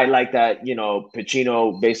 I like that, you know,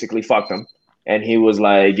 Pacino basically fucked him. And he was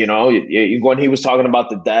like, you know, when he was talking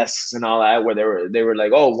about the desks and all that, where they were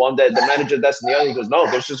like, oh, one that the manager desk and the other, he goes, no,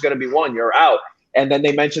 there's just going to be one. You're out. And then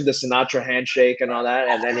they mentioned the Sinatra handshake and all that.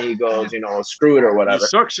 And then he goes, you know, screw it or whatever. You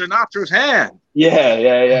shook Sinatra's hand.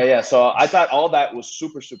 Yeah. So I thought all that was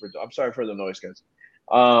super, super dope. I'm sorry for the noise, guys.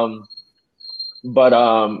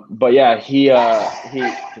 But yeah, he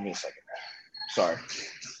give me a second. Sorry.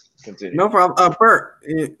 Continue. No problem. Bert,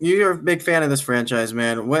 you're a big fan of this franchise,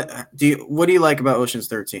 man. What do you like about Ocean's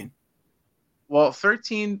 13? Well,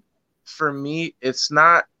 13 for me, it's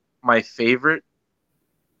not my favorite.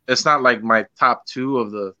 It's not like my top two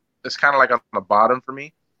of the. It's kind of like on the bottom for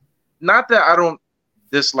me. Not that I don't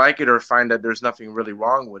dislike it or find that there's nothing really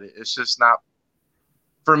wrong with it. It's just not.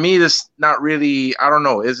 For me, this not really. I don't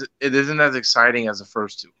know. It isn't as exciting as the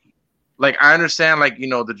first two. Like, I understand, like, you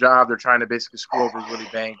know, the job they're trying to basically screw over Willie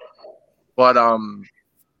Bank, but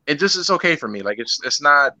it just is okay for me. Like, it's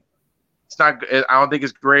not. I don't think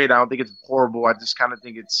it's great. I don't think it's horrible. I just kind of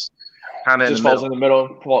think it's kind of just falls in the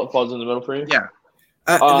middle. Falls in the middle for you. Yeah.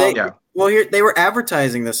 Well, they were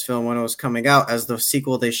advertising this film when it was coming out as the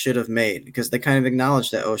sequel they should have made, because they kind of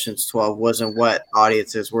acknowledged that Ocean's 12 wasn't what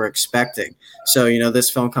audiences were expecting. So, you know,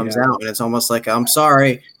 this film comes out and it's almost like, I'm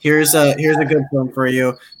sorry, here's a good film for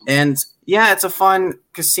you. And yeah, it's a fun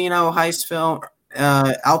casino heist film.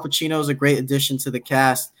 Al Pacino is a great addition to the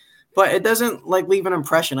cast, but it doesn't like leave an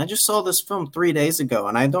impression. I just saw this film 3 days ago,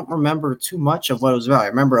 and I don't remember too much of what it was about. I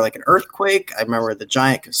remember like an earthquake. I remember the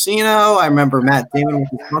giant casino. I remember Matt Damon with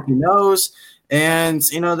his funky nose, and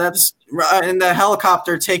you know that's in the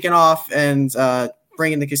helicopter taking off and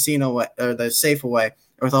bringing the casino or the safe away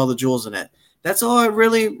with all the jewels in it. That's all I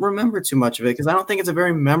really remember too much of it, because I don't think it's a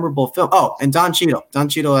very memorable film. Oh, and Don Cheadle. Don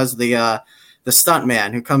Cheadle as the stunt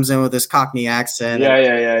man who comes in with his Cockney accent.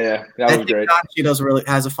 Yeah. That was great. Don Cheadle really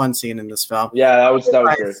has a fun scene in this film. Yeah, that was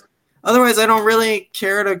great. Otherwise, I don't really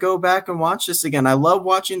care to go back and watch this again. I love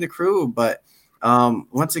watching The Crew, but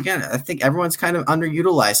once again, I think everyone's kind of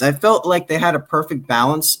underutilized. I felt like they had a perfect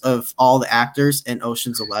balance of all the actors in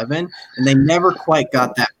Ocean's 11, and they never quite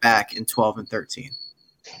got that back in 12 and 13.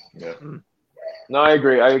 Yeah. No, I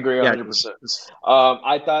agree 100%.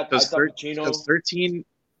 I thought Pacino. 13.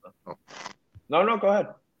 No, go ahead.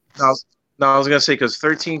 No, I was going to say, because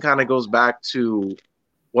 13 kind of goes back to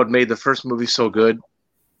what made the first movie so good,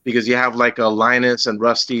 because you have like a Linus and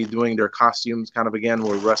Rusty doing their costumes kind of again,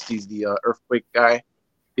 where Rusty's the earthquake guy.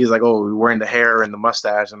 He's like, oh, we're wearing the hair and the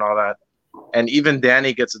mustache and all that. And even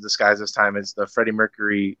Danny gets a disguise this time. It's the Freddie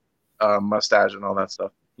Mercury mustache and all that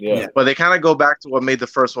stuff. Yeah. But they kind of go back to what made the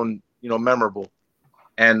first one, you know, memorable.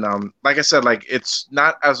 And like I said, like it's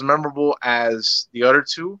not as memorable as the other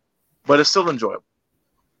two, but it's still enjoyable.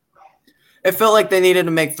 It felt like they needed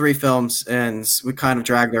to make 3 films, and we kind of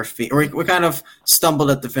dragged our feet. Or we kind of stumbled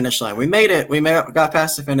at the finish line. We made it. Got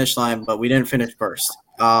past the finish line, but we didn't finish first.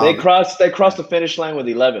 They crossed the finish line with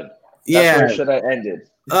 11. That's where it should have ended.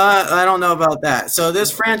 I don't know about that. So this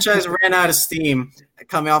franchise ran out of steam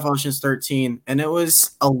coming off Ocean's 13, and it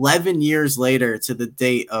was 11 years later to the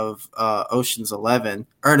date of Ocean's 11,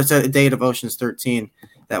 or to the date of Ocean's 13,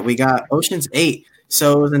 that we got Ocean's 8.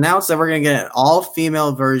 So it was announced that we're going to get an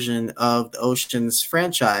all-female version of the Ocean's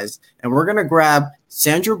franchise, and we're going to grab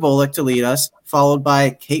Sandra Bullock to lead us, followed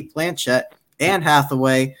by Cate Blanchett, Anne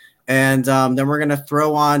Hathaway, and then we're going to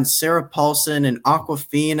throw on Sarah Paulson and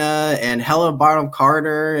Awkwafina and Helena Bonham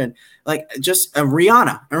Carter and like just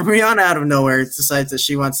Rihanna. And Rihanna out of nowhere decides that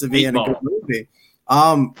she wants to be in a good movie.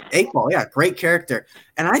 8 Ball, yeah, great character.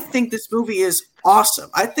 And I think this movie is awesome.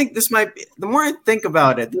 I think this might be, the more I think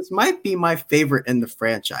about it, this might be my favorite in the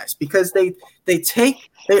franchise, because they're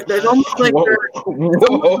almost like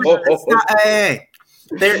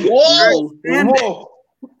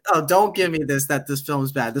oh, don't give me this, that this film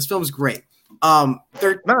is bad. This film's great. No,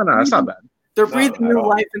 it's not bad. They're breathing new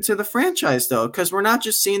life into the franchise, though, because we're not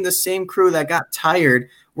just seeing the same crew that got tired.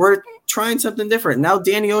 We're trying something different. Now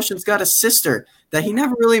Danny Ocean's got a sister that he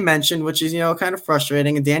never really mentioned, which is, kind of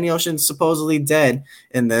frustrating. And Danny Ocean's supposedly dead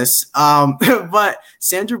in this. But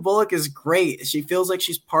Sandra Bullock is great. She feels like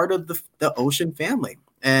she's part of the Ocean family.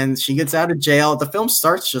 And she gets out of jail. The film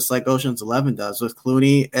starts just like Ocean's 11 does, with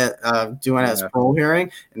Clooney doing his parole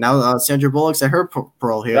hearing, and now Sandra Bullock's at her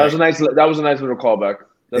parole hearing. That was a nice little callback.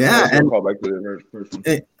 That's callback to the first.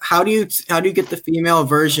 How do you get the female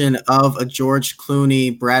version of a George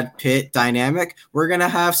Clooney, Brad Pitt dynamic? We're gonna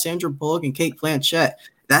have Sandra Bullock and Cate Blanchett.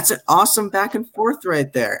 That's an awesome back and forth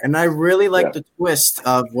right there, and I really like the twist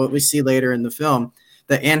of what we see later in the film.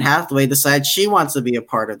 That Anne Hathaway decides she wants to be a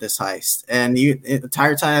part of this heist, and the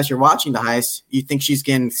entire time as you're watching the heist, you think she's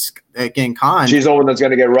getting conned. She's the one that's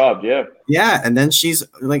going to get robbed, yeah, and then she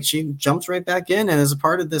jumps right back in and is a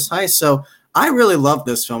part of this heist. So I really love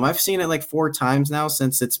this film. I've seen it like 4 times now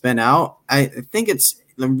since it's been out. I think it's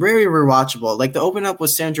very rewatchable. Like the open up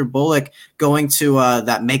with Sandra Bullock going to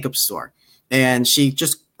that makeup store, and she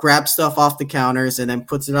just grabs stuff off the counters and then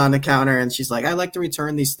puts it on the counter, and she's like, "I'd like to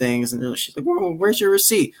return these things." And she's like, "Well, where's your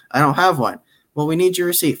receipt?" "I don't have one." "Well, we need your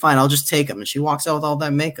receipt." "Fine, I'll just take them." And she walks out with all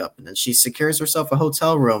that makeup, and then she secures herself a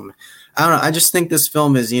hotel room. I don't know. I just think this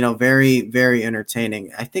film is, very, very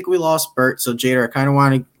entertaining. I think we lost Bert, so Jader, I kind of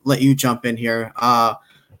want to let you jump in here. How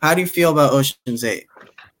do you feel about Ocean's 8?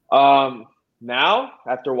 Now,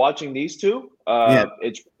 after watching these two,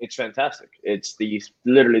 it's fantastic. It's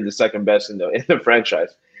literally the second best in the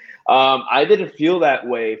franchise. I didn't feel that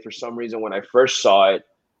way for some reason when I first saw it.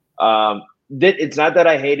 It's not that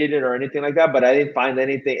I hated it or anything like that, but I didn't find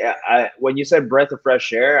anything. When you said breath of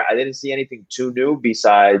fresh air, I didn't see anything too new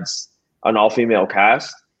besides an all-female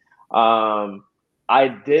cast. I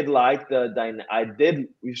did like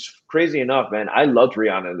crazy enough, man. I loved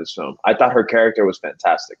Rihanna in this film. I thought her character was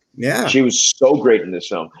fantastic. Yeah, she was so great in this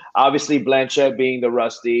film. Obviously, Blanchett being the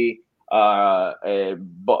Rusty.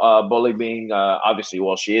 Bully being obviously,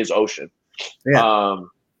 well, she is Ocean.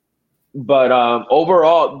 But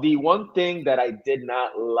overall, the one thing that I did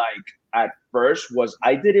not like at first was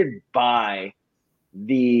I didn't buy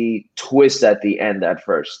the twist at the end at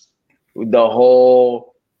first. The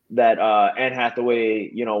whole that Anne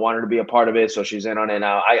Hathaway, wanted to be a part of it, so she's in on it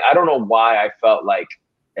now. I don't know why I felt like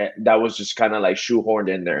that was just kind of like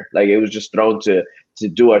shoehorned in there. Like it was just thrown to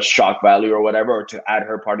do a shock value or whatever, or to add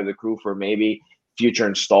her part of the crew for maybe future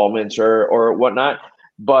installments or whatnot.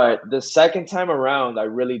 But the second time around, I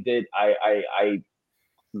really did. I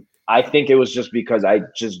think it was just because I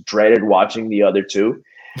just dreaded watching the other two.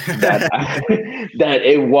 That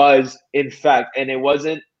it was, in fact, and it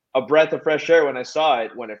wasn't a breath of fresh air when I saw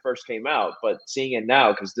it when it first came out, but seeing it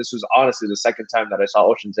now, because this was honestly the second time that I saw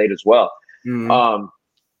Ocean's 8 as well. Mm-hmm.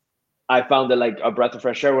 I found that like a breath of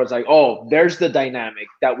fresh air was like, oh, there's the dynamic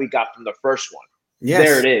that we got from the first one. Yes.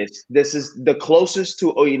 There it is. This is the closest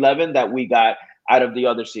to 11 that we got out of the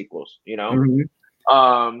other sequels,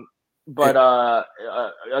 Mm-hmm. But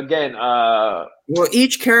again, well,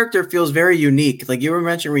 each character feels very unique. Like you were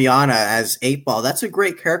mentioning Rihanna as 8-Ball. That's a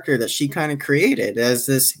great character that she kind of created as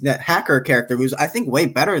that hacker character, who's I think way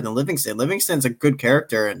better than Livingston. Livingston's a good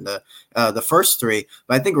character in the first 3,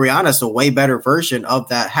 but I think Rihanna's a way better version of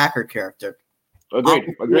that hacker character.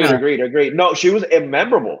 Agreed. No, she was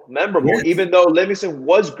memorable. Yes. Even though Livingston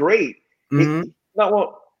was great. Mm-hmm.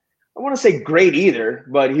 I want to say great either,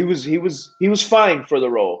 but he was fine for the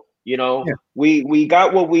role. We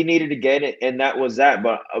got what we needed to get it, and that was that.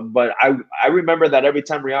 But I remember that every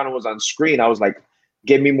time Rihanna was on screen, I was like,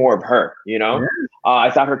 give me more of her.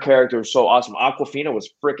 I thought her character was so awesome. Aquafina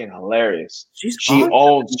was freaking hilarious. She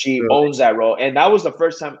owns that role, and that was the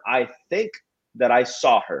first time I think that I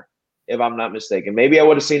saw her, if I'm not mistaken. Maybe I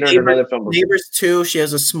would have seen her in another film. Neighbors 2, she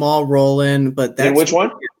has a small role in, but that's in which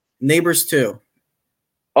one? Neighbors 2.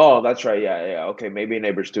 Oh, that's right. Yeah. Okay, maybe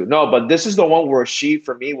Neighbors 2. No, but this is the one where she,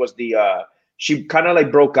 for me, was she kind of like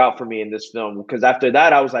broke out for me in this film, because after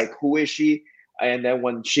that, I was like, who is she? And then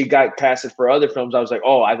when she got casted for other films, I was like,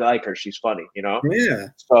 oh, I like her. She's funny, Yeah.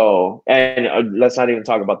 So, and let's not even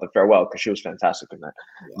talk about The Farewell, because she was fantastic in that.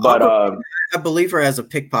 But I believe her as a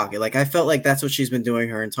pickpocket. Like I felt like that's what she's been doing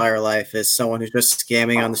her entire life, is someone who's just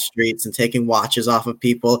scamming on the streets and taking watches off of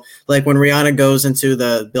people. Like when Rihanna goes into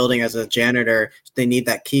the building as a janitor, they need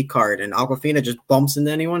that key card, and Aquafina just bumps into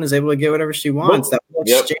anyone, is able to get whatever she wants. That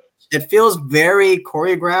it feels very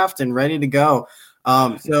choreographed and ready to go.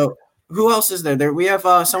 So. Who else is there? We have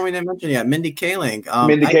someone we didn't mention yet, Mindy Kaling.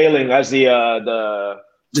 Kaling as the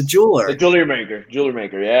jeweler, the jewelry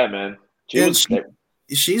maker. Yeah, man.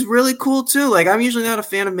 she's really cool too. Like I'm usually not a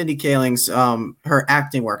fan of Mindy Kaling's her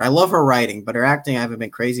acting work. I love her writing, but her acting I haven't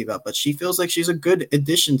been crazy about. But she feels like she's a good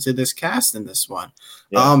addition to this cast in this one.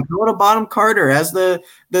 Yeah. Helena Bonham Carter as the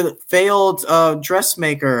failed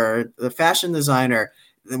dressmaker, the fashion designer,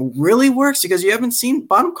 it really works because you haven't seen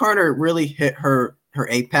Bonham Carter really hit her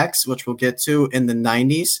apex, which we'll get to in the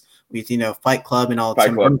 90s with Fight Club and all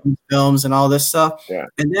Tim Burton films and all this stuff. Yeah.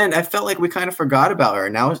 And then I felt like we kind of forgot about her.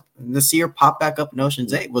 Now to see her pop back up in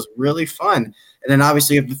Ocean's 8 was really fun. And then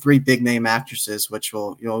obviously you have the 3 big name actresses, which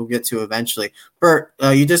you'll get to eventually. Bert,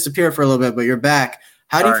 you disappeared for a little bit, but you're back.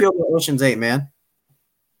 How do you feel about Ocean's 8, man?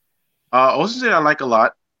 Ocean's 8 I like a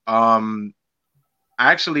lot.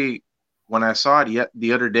 Actually, when I saw it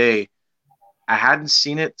the other day, I hadn't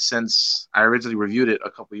seen it since I originally reviewed it a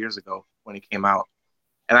couple years ago when it came out.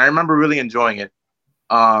 And I remember really enjoying it,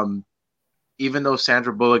 even though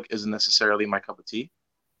Sandra Bullock isn't necessarily my cup of tea.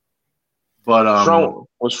 But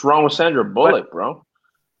what's wrong with Sandra Bullock, bro?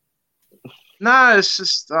 Nah, it's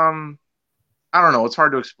just I don't know. It's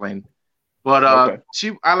hard to explain. But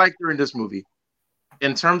I liked her in this movie.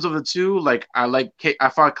 In terms of the two, like I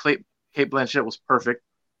thought Kate Blanchett was perfect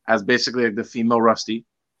as basically like the female Rusty.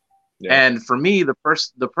 Yeah. And for me, the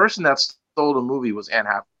person that stole the movie was Anne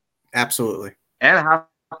Hathaway. Absolutely. Anne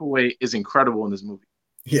Hathaway is incredible in this movie.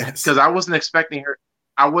 Yes. Because I wasn't expecting her.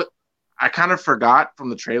 I kind of forgot from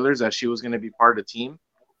the trailers that she was going to be part of the team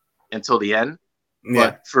until the end.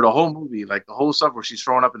 Yeah. But for the whole movie, like the whole stuff where she's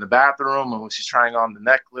throwing up in the bathroom and when she's trying on the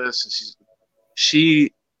necklace and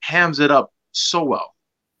she hams it up so well.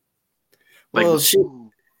 Like, well, she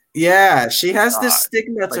has this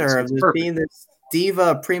stigma to her of being this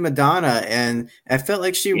diva prima donna, and I felt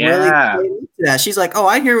like she really played into that. She's like, oh,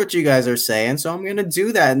 I hear what you guys are saying, so I'm gonna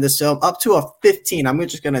do that in this film up to a 15. I'm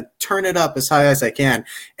just gonna turn it up as high as I can.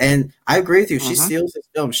 And I agree with you. She steals this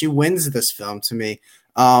film. She wins this film to me.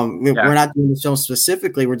 We're not doing this film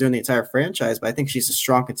specifically, we're doing the entire franchise, but I think she's a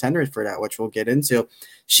strong contender for that, which we'll get into.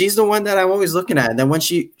 She's the one that I'm always looking at. And then when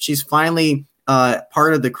she's finally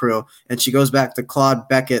part of the crew and she goes back to Claude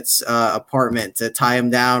Beckett's apartment to tie him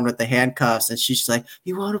down with the handcuffs, and she's like,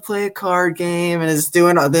 you want to play a card game, and is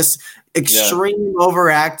doing all this extreme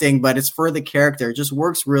overacting, but it's for the character. It just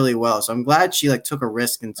works really well. So I'm glad she took a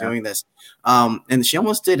risk in doing this, and she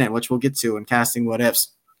almost didn't, which we'll get to in casting what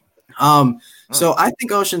ifs. So I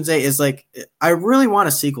think Ocean's 8 is I really want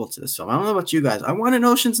a sequel to this film. I don't know about you guys. I want an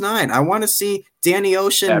Ocean's 9. I want to see Danny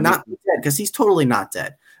Ocean not be dead, because he's totally not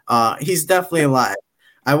dead. He's definitely alive.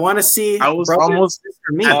 I want to see. I was almost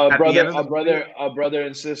a brother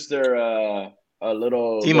and sister, a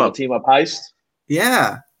little team up heist.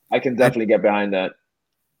 Yeah, I can definitely get behind that.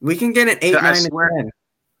 We can get an 8, 9, and 10.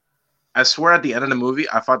 I swear, at the end of the movie,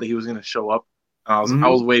 I thought that he was going to show up. I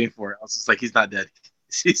was waiting for it. I was just like, he's not dead.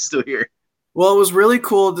 He's still here. Well, it was really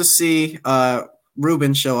cool to see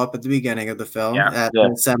Ruben show up at the beginning of the film at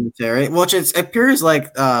the cemetery, which it appears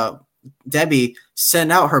like Debbie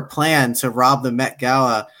sent out her plan to rob the Met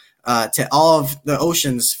Gala to all of the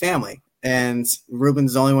Ocean's family, and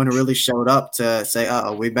Ruben's the only one who really showed up to say,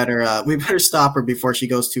 we better stop her before she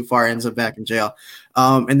goes too far, ends up back in jail.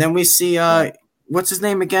 And then we see what's his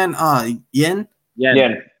name again? Yin.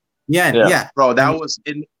 Yeah. Bro, that was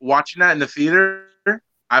watching that in the theater.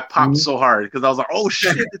 I popped so hard because I was like, "Oh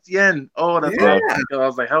shit, it's Yen!" Oh, that's awesome. I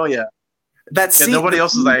was like, "Hell yeah!" That scene, nobody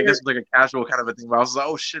else was like, I guess it was like a casual kind of a thing. But I was like,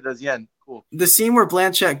 "Oh shit, that's Yen!" Cool. The scene where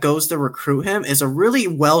Blanchett goes to recruit him is a really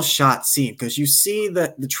well shot scene because you see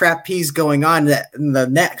the trapeze going on, that the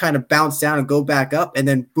net kind of bounce down and go back up, and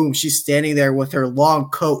then boom, she's standing there with her long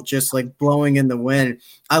coat just blowing in the wind.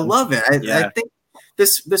 I love it. I think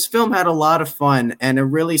this film had a lot of fun, and it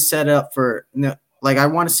really set up for. I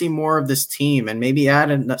want to see more of this team and maybe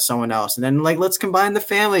add in someone else. And then, let's combine the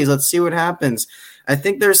families. Let's see what happens. I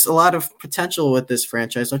think there's a lot of potential with this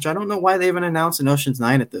franchise, which I don't know why they haven't announced an Ocean's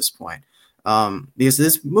 9 at this point. Because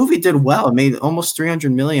this movie did well. It made almost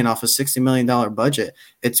 $300 million off a $60 million budget.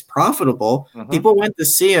 It's profitable. People went to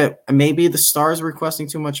see it. Maybe the stars were requesting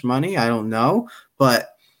too much money. I don't know.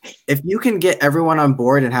 But if you can get everyone on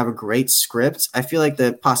board and have a great script, I feel like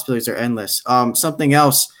the possibilities are endless. Something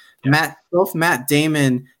else. Both Matt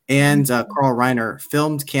Damon and Carl Reiner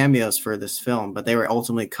filmed cameos for this film, but they were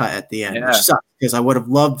ultimately cut at the end, which sucks because I would have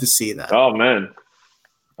loved to see that. Oh man,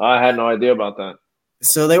 I had no idea about that.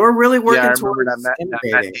 So they were really working towards that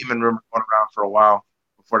Matt Damon rumor going around for a while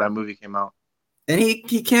before that movie came out. And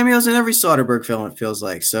he cameos in every Soderbergh film, it feels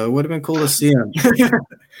like. So it would have been cool to see him.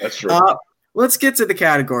 That's true. Let's get to the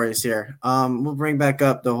categories here. We'll bring back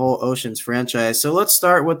up the whole Ocean's franchise. So let's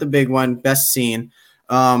start with the big one, best scene.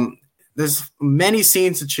 There's many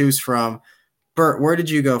scenes to choose from. Bert, where did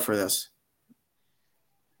you go for this?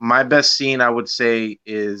 my best scene, I would say,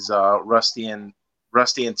 is Rusty and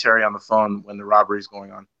Terry on the phone when the robbery's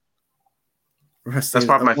going on. That's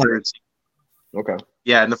probably my favorite scene. Okay.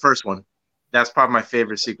 Yeah, in the first one, that's probably my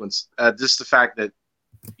favorite sequence. Just the fact that,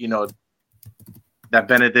 that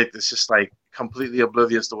Benedict is just like completely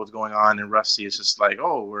oblivious to what's going on, and Rusty is just like,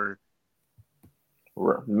 "Oh,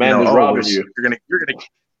 man is robbing you.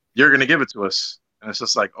 You're gonna give it to us," and it's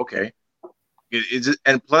just like, okay.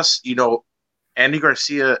 And plus, Andy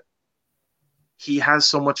Garcia, he has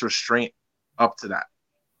so much restraint up to that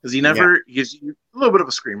because he's a little bit of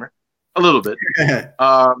a screamer, a little bit.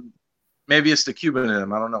 Maybe it's the Cuban in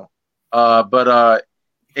him, I don't know. But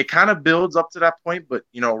it kind of builds up to that point. But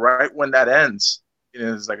right when that ends,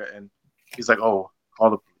 it's like, and he's like, "Oh,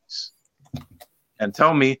 call the police and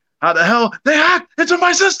tell me how the hell they hacked into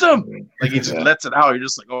my system." Like he just lets it out. You're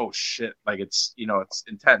just like, "Oh shit!" Like it's it's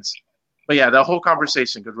intense. But yeah, the whole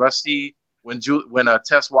conversation. Because Rusty, when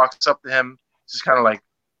Tess walks up to him, just kind of like,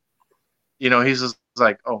 he's just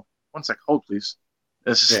like, "Oh, one sec, hold please."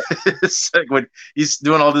 It's like when he's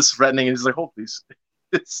doing all this threatening, and he's like, "Hold please."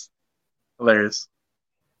 It's hilarious.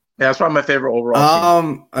 Yeah, that's probably my favorite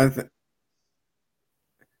overall.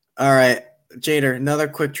 All right, Jader, another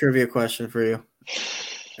quick trivia question for you.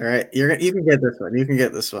 All right, you can get this one. You can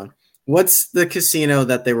get this one. What's the casino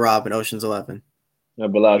that they rob in Ocean's 11?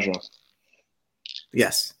 Bellagio.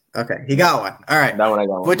 Yes. Okay, he got one. All right. That one I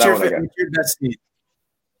got. What's your best scene?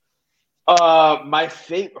 My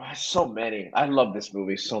favorite. So many. I love this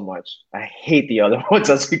movie so much. I hate the other ones,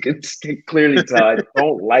 as you can clearly tell. I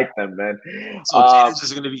don't like them, man. So this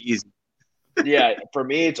is going to be easy. Yeah, for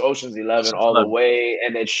me, it's Ocean's 11 all the way,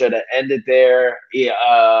 and it should have ended there. Yeah,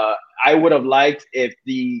 I would have liked if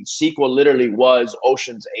the sequel literally was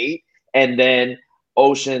Ocean's 8, and then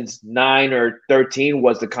Ocean's 9 or 13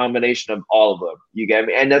 was the combination of all of them. You get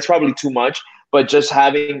me? And that's probably too much, but just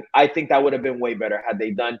having, I think that would have been way better had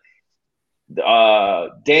they done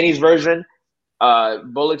Danny's version,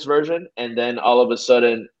 Bullock's version, and then all of a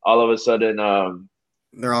sudden,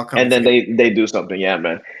 they're all coming. And then they do something. Yeah,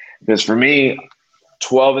 man. Because for me,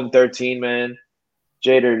 12 and 13, man,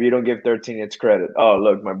 Jader, if you don't give 13 its credit. Oh,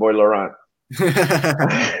 look, my boy Laurent.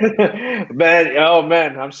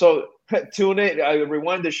 man, I'm so tune in. I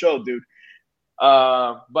rewind the show, dude.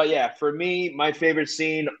 But yeah, for me, my favorite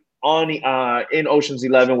scene in Ocean's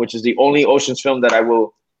 11, which is the only Ocean's film that I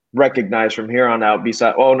will recognize from here on out.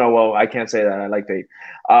 I can't say that. I like the 8.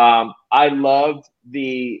 I loved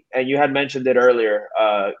and you had mentioned it earlier,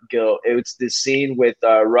 Gil. It's the scene with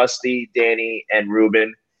Rusty, Danny, and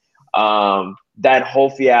Ruben. That whole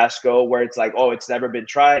fiasco where it's like, oh, it's never been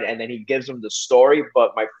tried, and then he gives them the story.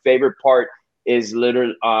 But my favorite part is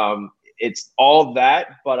literally, it's all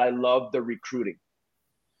that, but I love the recruiting.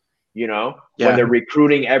 When they're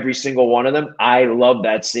recruiting every single one of them, I love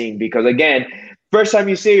that scene because, again, first time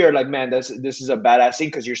you see it, you're like, man, this is a badass scene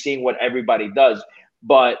because you're seeing what everybody does.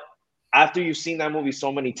 But after you've seen that movie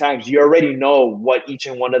so many times, you already know what each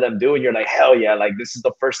and one of them do, and you're like, hell yeah, like this is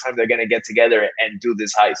the first time they're gonna get together and do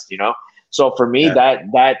this heist, So for me,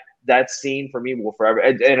 that scene for me will forever.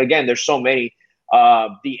 And again, there's so many.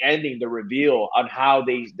 The ending, the reveal on how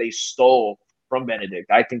they stole from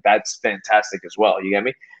Benedict, I think that's fantastic as well. You get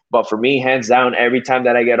me? But for me, hands down, every time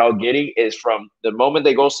that I get all giddy is from the moment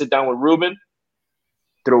they go sit down with Ruben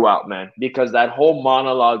throughout, man, because that whole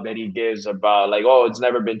monologue that he gives about like, oh, it's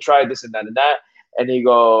never been tried, this and that and that. And he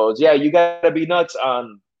goes, yeah, you got to be nuts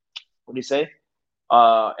on, what do you say?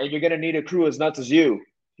 And you're going to need a crew as nuts as you.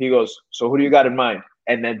 He goes, so who do you got in mind?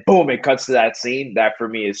 And then boom, it cuts to that scene. That for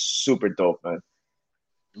me is super dope, man.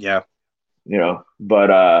 Yeah. But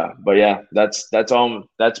yeah, that's all.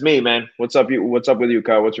 That's me, man. What's up with you,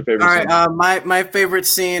 Kyle? What's your favorite scene? All right, my favorite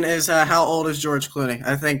scene is how old is George Clooney?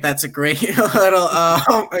 I think that's a great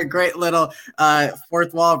little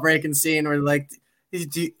fourth wall breaking scene where like,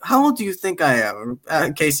 how old do you think I am?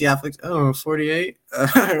 Casey Affleck, 48.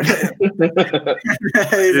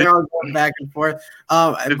 They're all going back and forth.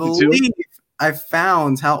 I believe I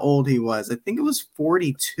found how old he was. I think it was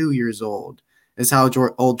 42 years old. Is how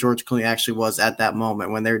old George Clooney actually was at that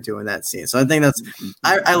moment when they were doing that scene. So I think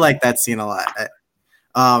I like that scene a lot. And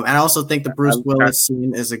I also think the Bruce Willis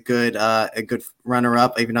scene is a good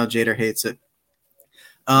runner-up, even though Jader hates it.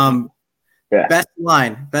 Best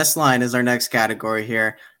line is our next category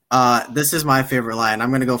here. This is my favorite line. I'm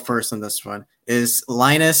going to go first on this one. Is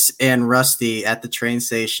Linus and Rusty at the train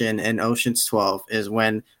station in Ocean's 12 is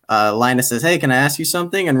when Linus says, "Hey, can I ask you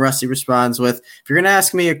something?" And Rusty responds with, "If you're going to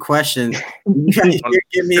ask me a question, you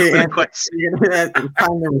give me an answer. You're going to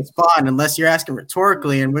kind of respond unless you're asking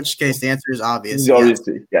rhetorically, in which case the answer is obvious."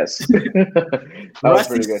 Yes.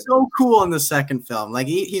 Rusty's so cool in the second film. Like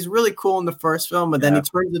he's really cool in the first film, but then he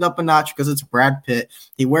turns it up a notch because it's Brad Pitt.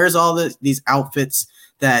 He wears all these outfits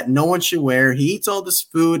that no one should wear. He eats all this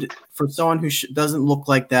food for someone who doesn't look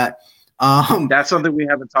like that. That's something we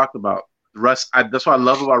haven't talked about. That's what I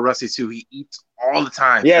love about Rusty too. He eats all the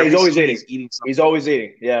time. Yeah, he's always eating. He's always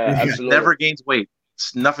eating. Yeah, absolutely. Never gains weight.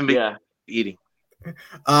 It's nothing but eating.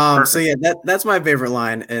 So yeah, that's my favorite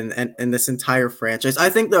line in this entire franchise. I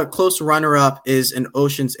think the close runner-up is in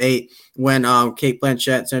Ocean's 8 when Cate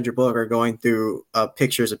Blanchett and Sandra Bullock are going through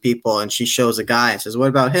pictures of people, and she shows a guy and says, "What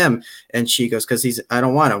about him?" And she goes, "Because I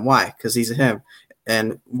don't want him. Why? Because he's a him."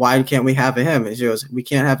 And why can't we have a him? And she goes, "We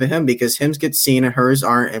can't have a him because hims get seen and hers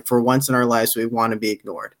aren't. And for once in our lives, we want to be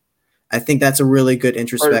ignored." I think that's a really good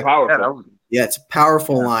introspective. Yeah, it's a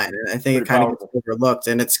powerful line. And I think it kind of gets overlooked.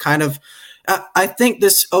 And it's kind of, I think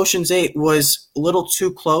this Ocean's 8 was a little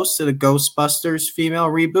too close to the Ghostbusters female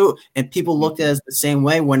reboot. And people looked at it the same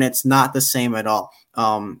way when it's not the same at all.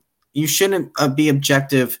 You shouldn't be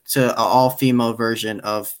objective to an all-female version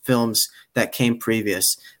of films that came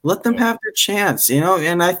previous. Let them have their chance,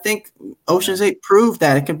 and I think Ocean's 8 proved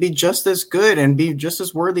that it can be just as good and be just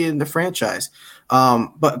as worthy in the franchise.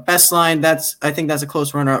 But best line, I think that's a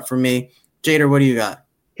close runner-up for me. Jader, what do you got?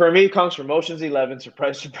 For me, it comes from Ocean's 11,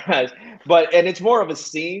 surprise, surprise. And it's more of a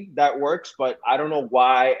scene that works, but I don't know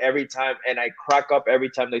why every time, and I crack up every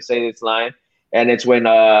time they say this line, and it's when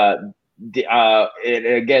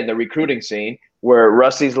again, the recruiting scene where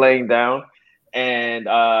Rusty's laying down and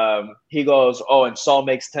he goes, "Oh, and Saul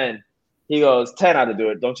makes 10." He goes, 10 ought to do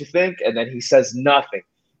it, don't you think? And then he says nothing.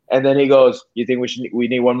 And then he goes, "You think we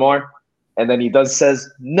need one more?" And then he says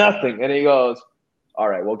nothing. And he goes, "All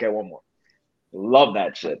right, we'll get one more." Love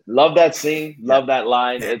that shit. Love that scene. Love that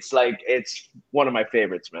line. It's one of my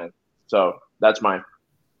favorites, man. So that's mine.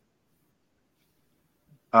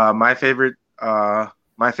 My favorite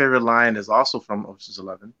line is also from Ocean's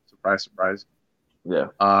 11. Surprise, surprise. Yeah.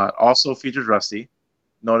 Also features Rusty.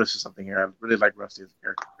 Notice something here. I really like Rusty as a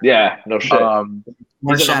character. Yeah, no shit.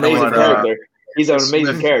 He's an amazing character. He's an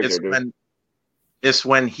amazing character, dude. It's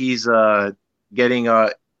when he's getting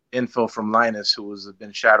info from Linus, who has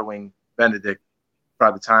been shadowing Benedict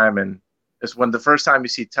throughout the time, and it's when the first time you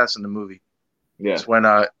see Tess in the movie. Yeah. It's when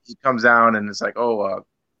he comes down and it's like,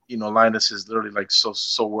 Linus is literally like so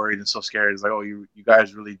worried and so scared. He's like, "Oh, you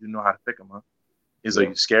guys really do know how to pick him, huh?" He's like,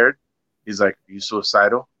 "You scared?" He's like, "Are you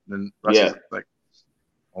suicidal?" And then Rusty's like,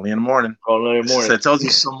 "Only in the morning." Only in the morning. So it tells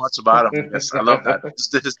you so much about him. Yes, I love that.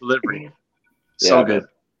 Just his delivery. So good.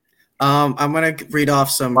 I'm gonna read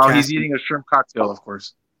off some. While he's eating a shrimp cocktail, of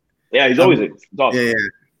course. Yeah, he's always eating. Yeah.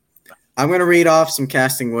 I'm gonna read off some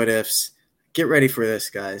casting what ifs. Get ready for this,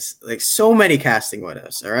 guys. Like so many casting what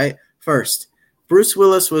ifs. All right. First, Bruce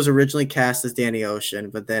Willis was originally cast as Danny Ocean,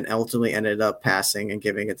 but then ultimately ended up passing and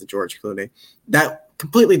giving it to George Clooney. That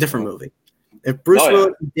completely different movie. If Bruce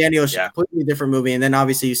Willis and Danny Ocean, completely different movie, and then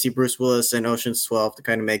obviously you see Bruce Willis in Ocean's 12 to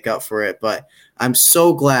kind of make up for it. But I'm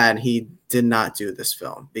so glad he did not do this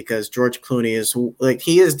film because George Clooney is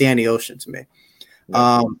he is Danny Ocean to me.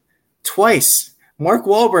 Twice, Mark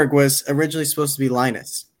Wahlberg was originally supposed to be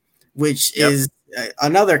Linus, which is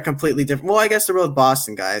another completely different. Well, I guess they're both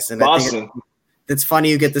Boston guys, and Boston. I think it's funny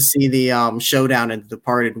you get to see the showdown in The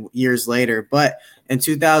Departed years later. But in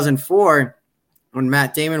 2004. When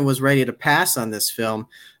Matt Damon was ready to pass on this film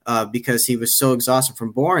because he was so exhausted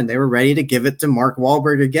from Bourne, they were ready to give it to Mark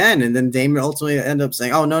Wahlberg again. And then Damon ultimately ended up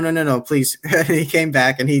saying, "Oh, no, please." He came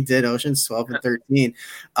back and he did Ocean's 12 and 13.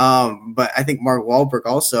 But I think Mark Wahlberg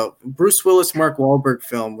also, Bruce Willis, Mark Wahlberg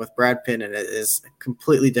film with Brad Pitt in it is a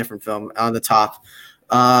completely different film on the top.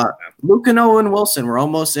 Luke and Owen Wilson were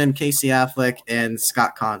almost in Casey Affleck and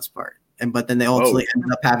Scott Cahn's part. But then they ultimately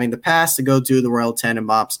ended up having to pass to go do the Royal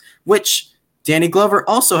Tenenbaums, which Danny Glover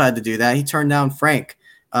also had to do that. He turned down Frank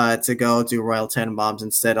to go do Royal Tenenbaums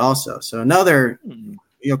instead also. So another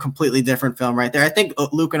completely different film right there. I think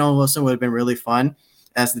Luke and Owen Wilson would have been really fun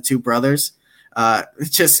as the two brothers.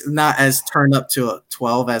 Just not as turned up to a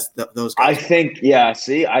 12 as those guys.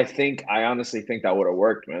 I honestly think that would have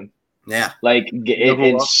worked, man. Yeah. Like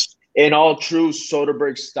in all true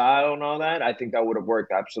Soderbergh style and all that, I think that would have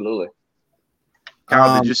worked absolutely.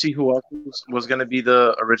 Kyle, did you see who else was going to be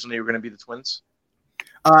originally were going to be the twins?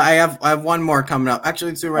 I have one more coming up.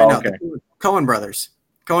 Actually, two right now. Okay. The Coen brothers.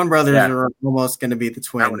 Coen brothers are almost going to be the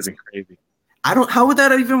twins. That would have been crazy. How would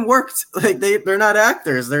that have even worked? Like they're not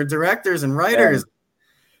actors, they're directors and writers.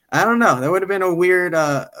 I don't know. That would have been a weird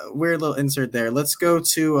little insert there. Let's go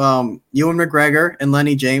to Ewan McGregor and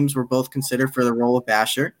Lenny James were both considered for the role of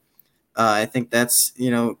Basher. I think that's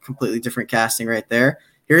completely different casting right there.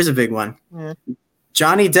 Here's a big one. Yeah.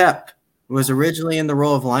 Johnny Depp was originally in the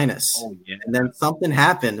role of Linus. Oh, yeah. And then something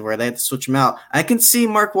happened where they had to switch him out. I can see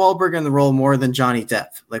Mark Wahlberg in the role more than Johnny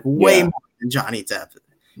Depp, like way more than Johnny Depp.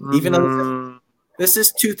 Even though this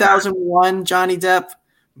is 2001 Johnny Depp.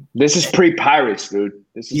 This is pre-Pirates, dude.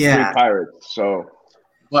 This is pre-Pirates. So,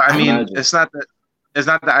 well, I mean, it's not that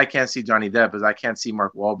I can't see Johnny Depp, it's I can't see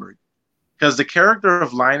Mark Wahlberg. Because the character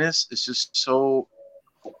of Linus is just so.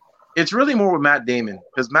 It's really more with Matt Damon,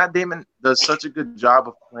 because Matt Damon does such a good job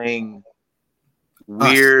of playing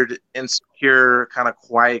weird, insecure, kind of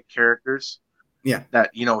quiet characters. Yeah.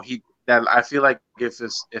 That that I feel like if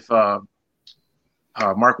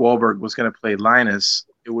Mark Wahlberg was going to play Linus,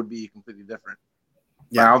 it would be completely different.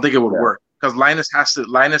 Yeah, but I don't think it would work because Linus has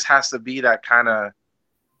to be that kind of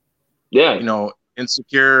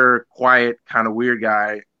insecure, quiet, kind of weird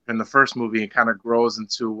guy in the first movie and kind of grows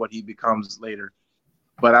into what he becomes later.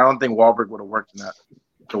 But I don't think Wahlberg would have worked in that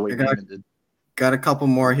the way Damon did. Got a couple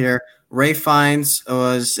more here. Ray Fiennes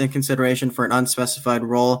was in consideration for an unspecified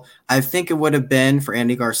role. I think it would have been for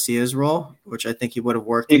Andy Garcia's role, which I think he would have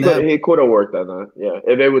worked. He could have worked on that. Yeah,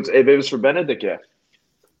 if it was for Benedict, yeah.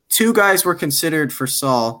 Two guys were considered for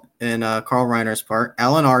Saul in Carl Reiner's part.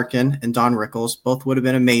 Alan Arkin and Don Rickles both would have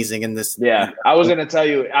been amazing in this. Yeah, I was gonna tell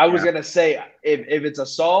you. I was gonna say if it's a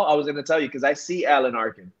Saul, I was gonna tell you because I see Alan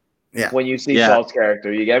Arkin. Yeah. When you see Saul's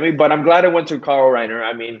character, you get me. But I'm glad it went to Carl Reiner.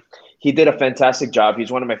 I mean, he did a fantastic job.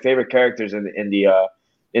 He's one of my favorite characters in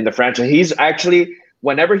the franchise. He's actually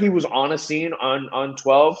whenever he was on a scene on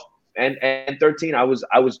 12 and 13, I was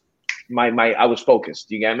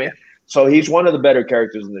focused. You get me? So he's one of the better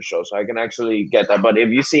characters in the show. So I can actually get that. But if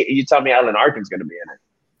you tell me Alan Arkin's going to be in it,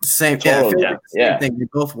 same thing. They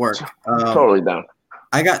both work. Totally down.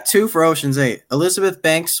 I got two for Ocean's 8. Elizabeth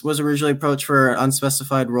Banks was originally approached for an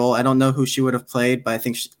unspecified role. I don't know who she would have played, but I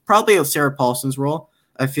think probably Sarah Paulson's role,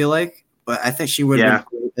 I feel like. But I think she would have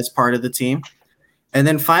been great as part of the team. And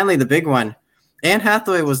then finally, the big one. Anne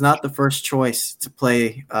Hathaway was not the first choice to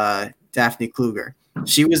play Daphne Kluger.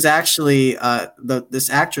 She was actually this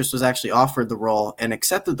actress was actually offered the role and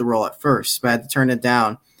accepted the role at first, but had to turn it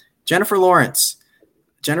down. Jennifer Lawrence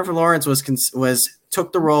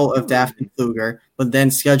took the role of Daphne Kluger, but then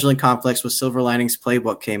scheduling conflicts with Silver Linings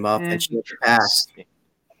Playbook came up, and she passed.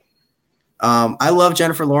 I love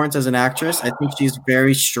Jennifer Lawrence as an actress. I think she's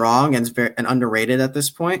very strong and underrated at this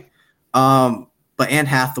point. But Anne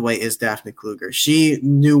Hathaway is Daphne Kluger. She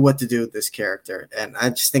knew what to do with this character, and I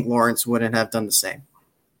just think Lawrence wouldn't have done the same.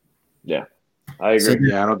 Yeah, I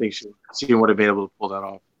agree. I don't think she would have been able to pull that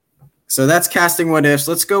off. So that's casting what ifs.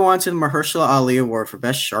 Let's go on to the Mahershala Ali Award for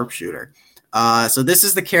Best Sharpshooter. So this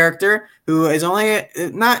is the character who is only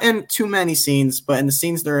not in too many scenes, but in the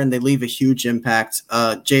scenes they're in, they leave a huge impact.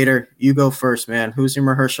 Jader, you go first, man. Who's your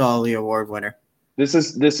Mahershala Ali Award winner? This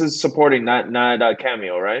is supporting, not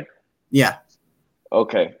cameo, right? Yeah.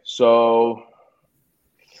 Okay, so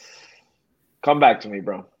come back to me,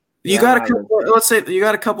 bro. Let's say you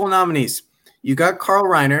got a couple nominees. You got Carl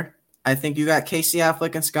Reiner. I think you got Casey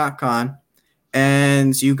Affleck and Scott Conn,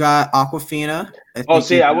 and you got Awkwafina.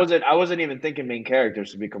 I wasn't even thinking main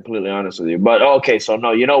characters, to be completely honest with you. But okay, so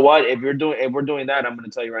no, you know what? If we're doing that, I'm going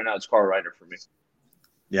to tell you right now, it's Carl Reiner for me.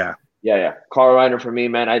 Yeah. Carl Reiner for me,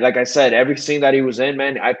 man. Like I said, every scene that he was in,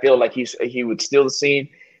 man, I feel like he would steal the scene.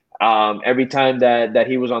 Every time that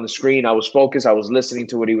he was on the screen, I was focused. I was listening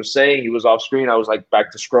to what he was saying. He was off screen. I was like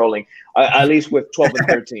back to scrolling. At least with 12 and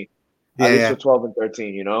 13. With 12 and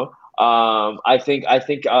 13, you know. I think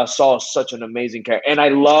Saul is such an amazing character, and I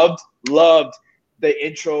loved the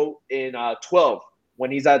intro in 12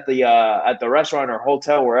 when he's at the restaurant or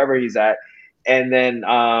hotel wherever he's at, and then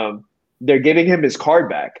they're giving him his card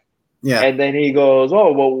back. Yeah. And then he goes,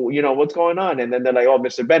 oh, well, you know, what's going on? And then they're like, oh,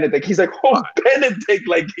 Mr. Benedict. He's like, oh, Benedict.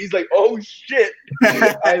 Like, he's like, oh, shit.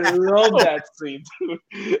 I love that scene,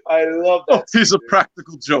 dude. I love that scene, he's a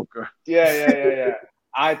practical joker. Yeah.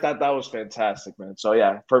 I thought that was fantastic, man. So,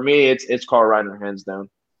 yeah, for me, it's Carl Reiner, hands down.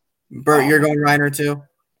 Bert, you're going Reiner, too?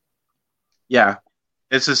 Yeah.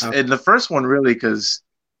 It's just in the first one, really, because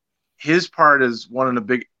his part is one of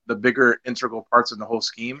the bigger integral parts in the whole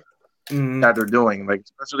scheme. That they're doing, like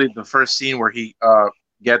especially the first scene where he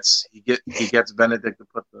gets Benedict to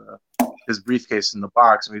put his briefcase in the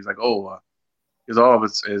box, and he's like, it'll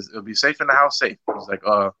be safe in the house safe. He's like,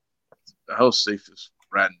 the house safe is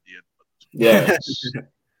brand new. Yeah,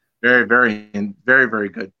 very, very, very, very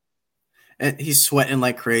good. And he's sweating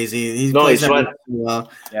like crazy. He No, plays he's sweating.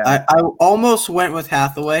 well. Yeah. I almost went with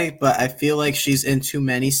Hathaway, but I feel like she's in too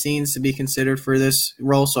many scenes to be considered for this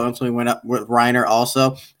role, so I ultimately went up with Reiner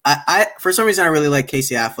also. I for some reason I really like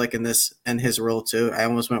Casey Affleck in this and his role too. I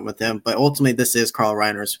almost went with him, but ultimately this is Carl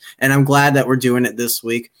Reiner's, and I'm glad that we're doing it this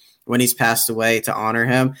week when he's passed away to honor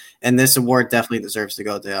him. And this award definitely deserves to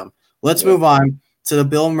go to him. Let's move on to the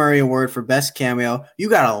Bill Murray Award for Best Cameo. You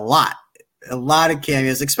got a lot of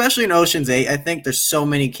cameos, especially in Ocean's 8. I think there's so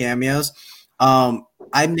many cameos.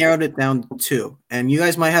 I narrowed it down to 2, and you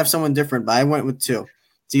guys might have someone different, but I went with 2.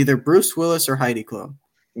 It's either Bruce Willis or Heidi Klum.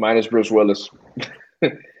 Mine is Bruce Willis.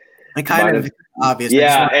 I kind of obvious.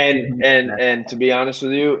 Yeah, and to be honest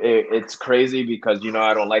with you, it's crazy because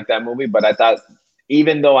I don't like that movie, but I thought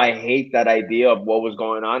even though I hate that idea of what was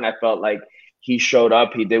going on, I felt like he showed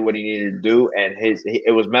up, he did what he needed to do, and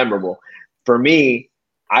it was memorable. For me,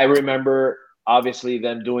 I remember obviously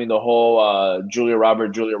them doing the whole Julia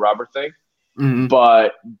Roberts thing. Mm-hmm.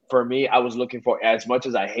 But for me, I was looking for, as much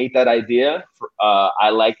as I hate that idea,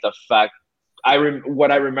 I like the fact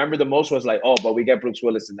what I remember the most was like, but we get Bruce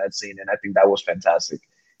Willis in that scene, and I think that was fantastic.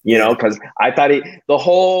 Because I thought the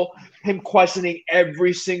whole him questioning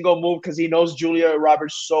every single move because he knows Julia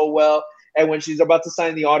Roberts so well. And when she's about to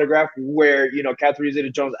sign the autograph, where Catherine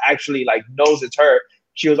Zeta-Jones actually knows it's her,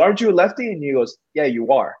 she goes, "Aren't you a lefty?" And he goes, "Yeah,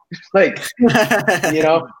 you are."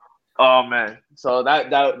 Oh man! So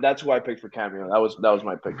that's who I picked for cameo. That was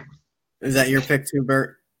my pick. Is that your pick too,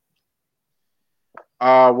 Bert?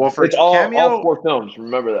 Well, for it's cameo, all 4 films.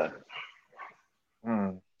 Remember that.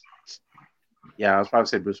 Yeah, I was probably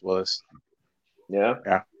say Bruce Willis.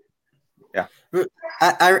 Yeah.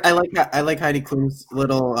 I like Heidi Klum's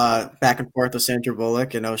little back and forth with Sandra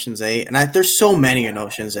Bullock in Ocean's 8, and there's so many in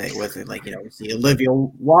Ocean's 8 with it. You see Olivia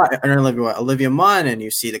Munn, and you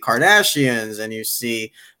see the Kardashians, and you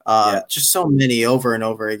see just so many over and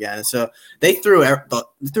over again. So they threw a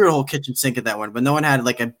whole kitchen sink at that one, but no one had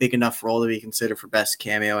a big enough role to be considered for best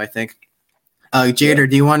cameo, I think. Jader,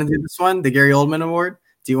 do you want to do this one, the Gary Oldman Award?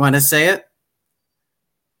 Do you want to say it?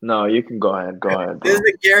 No, you can go ahead. This is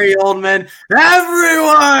the Gary Oldman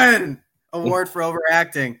Everyone Award for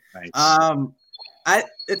overacting. Nice.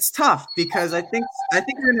 It's tough because I think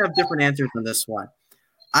we're gonna have different answers on this one.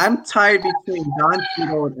 I'm tied between Don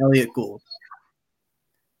Cheadle and Elliot Gould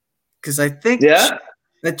because I think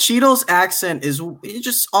that Cheadle's accent is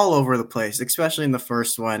just all over the place, especially in the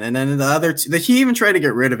first one, and then in the other two, he even tried to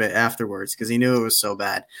get rid of it afterwards because he knew it was so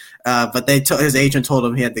bad. But his agent told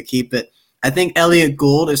him he had to keep it. I think Elliot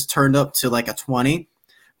Gould is turned up to a 20,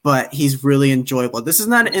 but he's really enjoyable. This is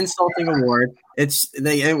not an insulting award. It's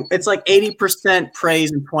like 80%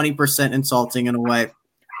 praise and 20% insulting in a way.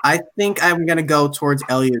 I think I'm going to go towards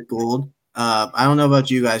Elliot Gould. I don't know about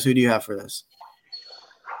you guys. Who do you have for this?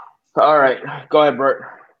 All right. Go ahead, Bert.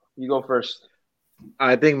 You go first.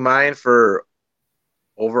 I think mine for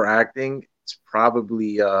overacting, it's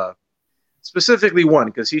probably specifically one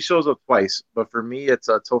because he shows up twice. But for me, it's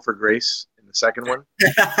Topher Grace in the second one.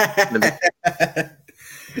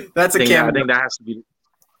 That's a cameo. I think that has to be.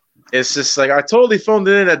 It's just I totally phoned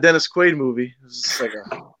it in that Dennis Quaid movie. It was just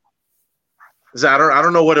I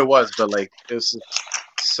don't know what it was, but it was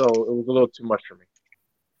so it was a little too much for me.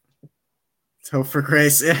 Topher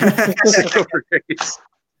Grace, Topher Grace.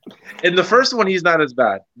 In the first one, he's not as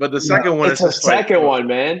bad, but the second one is the second one,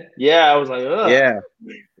 man. Yeah, I was like, ugh. Yeah.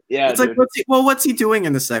 It's what's he doing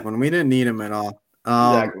in the second one? We didn't need him at all.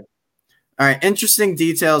 Exactly. All right, interesting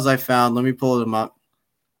details I found. Let me pull them up.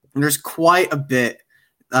 And there's quite a bit,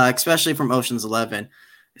 especially from Ocean's 11.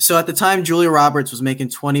 So at the time, Julia Roberts was making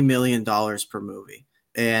 $20 million per movie.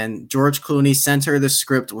 And George Clooney sent her the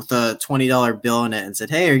script with a $20 bill in it and said,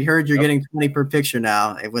 "Hey, I heard you're getting 20 per picture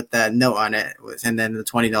now," with that note on it, and then the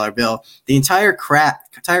 $20 bill. The entire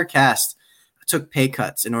cast took pay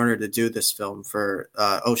cuts in order to do this film for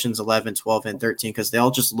Ocean's 11, 12, and 13 because they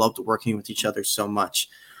all just loved working with each other so much.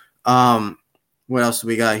 What else do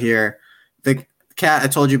we got here? The cat, I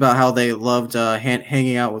told you about how they loved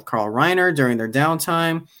hanging out with Carl Reiner during their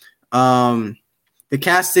downtime. The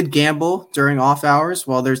cast did gamble during off hours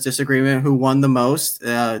while there's disagreement who won the most.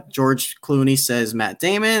 George Clooney says Matt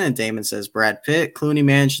Damon, and Damon says Brad Pitt. Clooney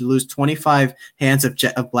managed to lose 25 hands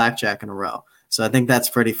of blackjack in a row. So I think that's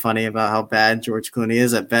pretty funny about how bad George Clooney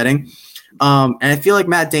is at betting. And I feel like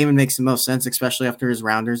Matt Damon makes the most sense, especially after his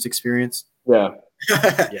Rounders experience. Yeah.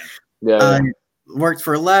 Worked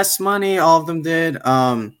for less money. All of them did.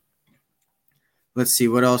 Let's see,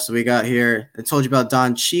 what else do we got here? I told you about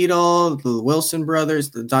Don Cheadle, the Wilson brothers,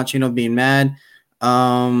 the Don Cheadle being mad.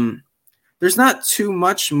 There's not too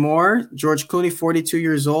much more. George Clooney, 42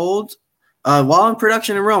 years old. While in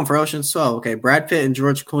production in Rome for Ocean's 12, okay, Brad Pitt and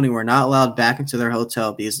George Clooney were not allowed back into their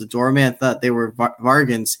hotel because the doorman thought they were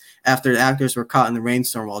Vargans after the actors were caught in the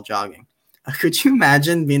rainstorm while jogging. Could you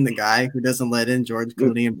imagine being the guy who doesn't let in George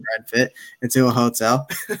Clooney and Brad Pitt into a hotel?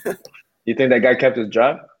 You think that guy kept his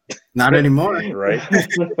job? Not anymore, right?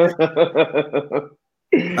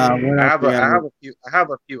 I have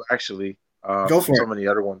a few actually. Go for so it. many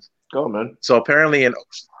other ones. Go, man. So apparently in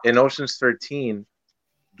Ocean's 13,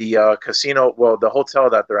 the casino, well, the hotel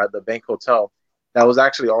that they're at, the Bank Hotel, that was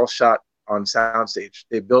actually all shot on soundstage.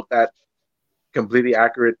 They built that completely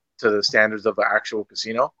accurate to the standards of the actual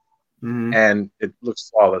casino, and it looks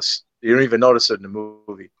flawless. You don't even notice it in the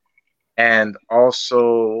movie. And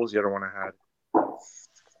also, what was the other one I had?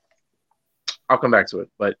 I'll come back to it,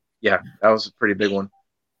 but yeah, that was a pretty big one.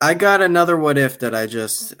 I got another what if that I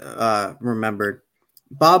just remembered.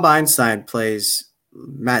 Bob Einstein plays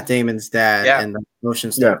Matt Damon's dad in the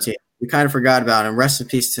Ocean's 13. We kind of forgot about him. Rest in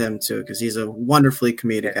peace to him too, because he's a wonderfully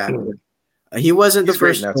comedic actor. He wasn't the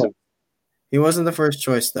first choice. He wasn't the first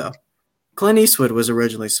choice though. Clint Eastwood was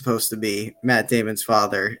originally supposed to be Matt Damon's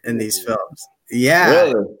father in these films. Yeah.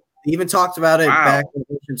 Really? He even talked about it back in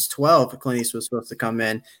Ocean's 12. Clint Eastwood was supposed to come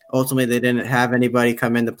in. Ultimately, they didn't have anybody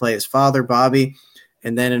come in to play his father, Bobby.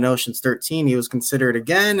 And then in Ocean's 13, he was considered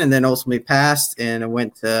again and then ultimately passed and it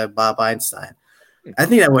went to Bob Einstein. I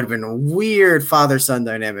think that would have been a weird father-son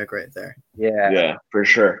dynamic right there. Yeah, for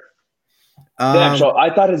sure. Damn, so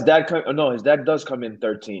I thought his dad his dad does come in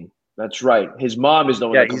 13. That's right. His mom is the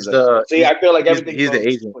one that comes in. See, I feel like everything. He's the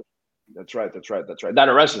agent. That's right. That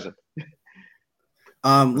arrests him.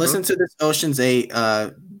 Listen to this Ocean's 8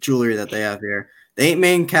 jewelry that they have here. The 8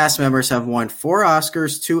 main cast members have won 4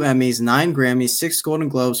 Oscars, 2 Emmys, 9 Grammys, 6 Golden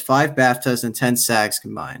Globes, 5 BAFTAs, and 10 SAGs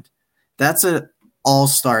combined. That's an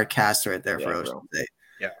all-star cast right there for Ocean's 8.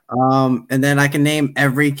 Yeah. And then I can name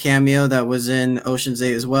every cameo that was in Ocean's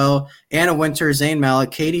 8 as well. Anna Wintour, Zayn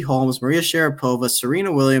Malik, Katie Holmes, Maria Sharapova,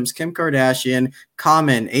 Serena Williams, Kim Kardashian,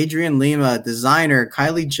 Common, Adrian Lima, Designer,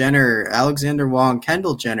 Kylie Jenner, Alexander Wong,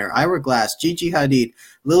 Kendall Jenner, Ira Glass, Gigi Hadid,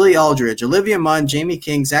 Lily Aldridge, Olivia Munn, Jamie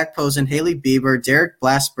King, Zach Posen, Haley Bieber, Derek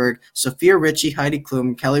Blasberg, Sophia Richie, Heidi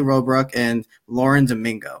Klum, Kelly Robrook, and Lauren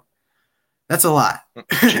Domingo. That's a lot.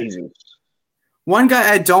 Jesus. One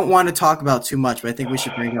guy I don't want to talk about too much, but I think we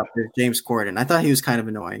should bring up is James Corden. I thought he was kind of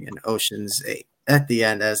annoying in Ocean's 8 at the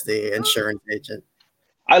end as the insurance agent.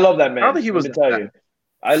 I love that man. I don't think he was.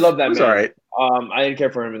 I love that man. All right. I didn't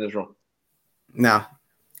care for him in this role. No.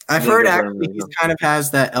 I've heard actually he kind of has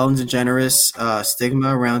that Ellen DeGeneres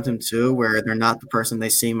stigma around him too, where they're not the person they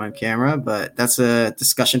seem on camera, but that's a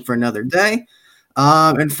discussion for another day.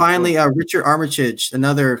 And finally, Richard Armitage,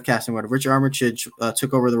 another casting word. Richard Armitage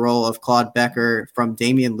took over the role of Claude Becker from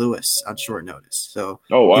Damian Lewis on short notice. So,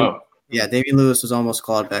 wow. Damian Lewis was almost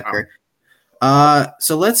Claude Becker.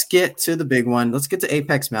 So let's get to the big one. Let's get to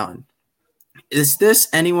Apex Mountain. Is this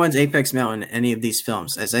anyone's Apex Mountain in any of these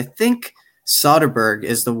films? As I think Soderbergh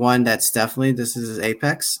is the one that's definitely this is his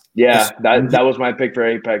Apex. Yeah, that was my pick for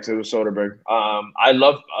Apex. It was Soderbergh. I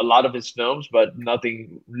love a lot of his films, but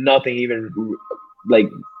nothing even like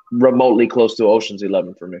remotely close to Ocean's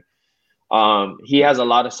 11 for me. He has a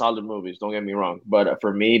lot of solid movies. Don't get me wrong, but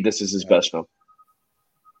for me, this is his best film.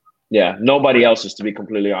 Yeah, nobody else's, to be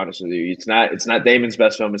completely honest with you. It's not Damon's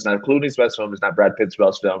best film. It's not Clooney's best film. It's not Brad Pitt's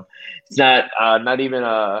best film. It's not even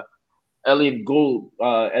Elliot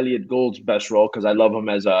Gould's best role, because I love him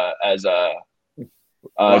as Jack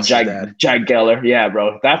Geller. Yeah,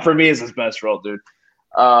 bro. That for me is his best role, dude.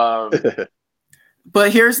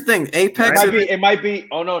 But here's the thing, Apex. It might be.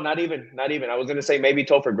 Oh no, not even. I was gonna say maybe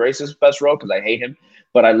Topher Grace's best role, because I hate him,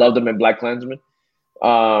 but I loved him in Black Klansman.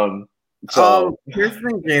 So here's the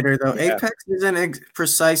thing, Jader. Though Apex isn't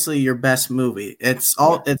precisely your best movie. It's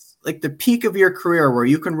like the peak of your career where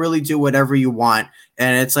you can really do whatever you want,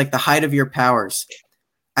 and it's like the height of your powers.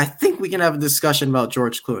 I think we can have a discussion about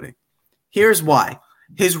George Clooney. Here's why: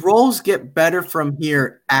 his roles get better from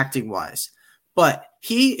here, acting wise, but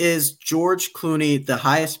he is George Clooney, the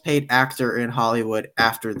highest paid actor in Hollywood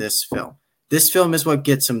after this film. This film is what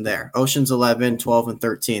gets him there. Ocean's 11, 12, and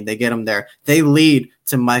 13. They get him there. They lead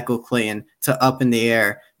to Michael Clayton, to Up in the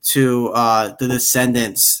Air, to The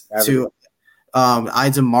Descendants, to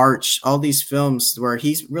Ides of March, all these films where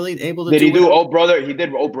he's really able to Oh Brother? He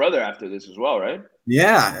did Oh Brother after this as well, right?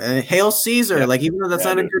 Yeah, Hail Caesar. Yeah. Like, even though that's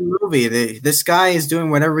not a good movie, this guy is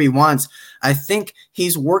doing whatever he wants. I think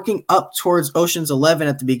he's working up towards Ocean's 11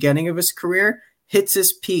 at the beginning of his career, hits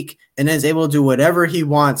his peak, and is able to do whatever he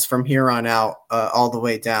wants from here on out, all the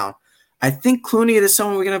way down. I think Clooney is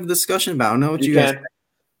someone we can have a discussion about. I don't know what you guys think.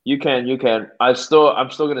 You can. I'm still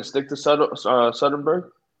going to stick to Soderbergh.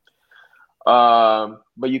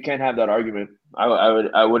 But you can't have that argument.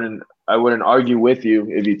 I wouldn't argue with you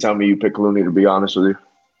if you tell me you pick Clooney. To be honest with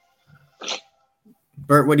you,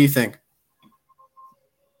 Bert, what do you think?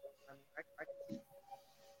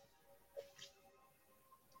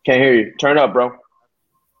 Can't hear you. Turn up, bro.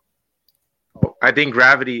 I think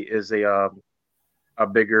Gravity is a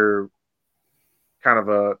bigger kind of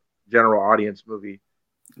a general audience movie.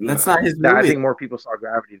 That's not his movie. I think more people saw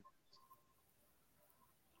Gravity.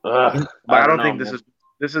 But I don't think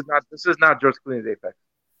this is not George Clooney's Apex.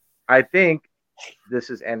 I think this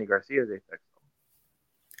is Andy Garcia's Apex.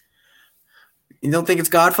 You don't think it's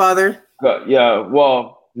Godfather? Yeah,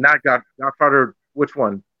 well, not Godfather. Which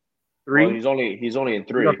one? 3. Well, he's only in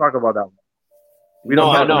 3. We don't talk about that one.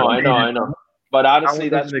 I know. But honestly,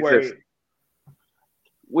 that's where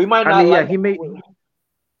we might not.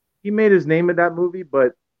 He made his name in that movie,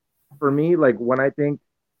 but for me, like when I think,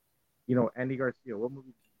 Andy Garcia, what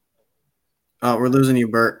movie? Oh, we're losing you,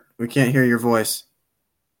 Bert. We can't hear your voice.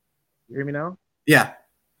 You hear me now? Yeah.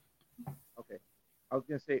 Okay. I was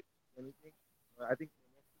gonna say, I think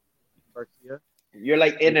Garcia. You're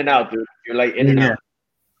like in and out, dude. You're like in and out.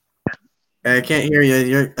 I can't hear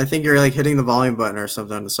you. I think you're like hitting the volume button or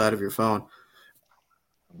something on the side of your phone.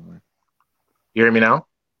 You hear me now?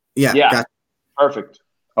 Yeah. Gotcha. Perfect.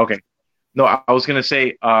 Okay. No, I was gonna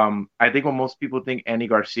say, I think when most people think Andy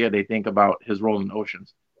Garcia, they think about his role in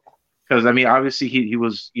Oceans, because I mean, obviously he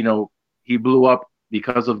was, he blew up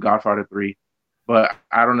because of Godfather 3, but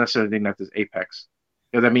I don't necessarily think that's his apex.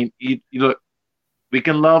 Because I mean, you look, we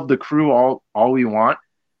can love the crew all we want,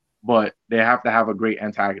 but they have to have a great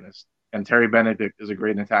antagonist, and Terry Benedict is a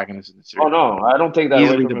great antagonist in the series. Oh no, I don't take that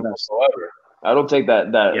away from him whatsoever. I don't take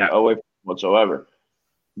that away from him whatsoever.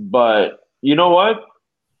 But you know what?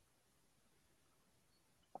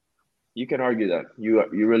 You can argue that. You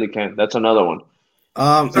really can. That's another one.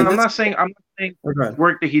 I'm not saying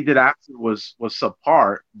work that he did after was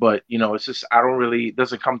subpar, but it's just it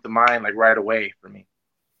doesn't come to mind like right away for me.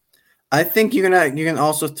 I think you can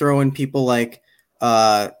also throw in people like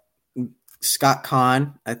Scott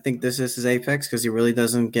Conn. I think this is his apex because he really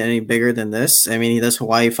doesn't get any bigger than this. I mean, he does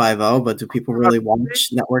Hawaii 5-0, but do people really watch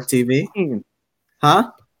network TV?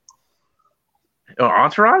 Huh?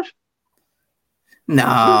 Entourage? No. He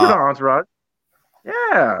was Entourage.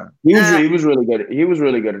 Yeah. He was really good. He was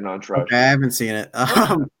really good in Entourage. Okay, I haven't seen it.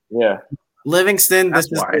 Yeah. Livingston.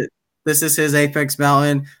 This is his Apex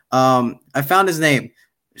Mountain. I found his name.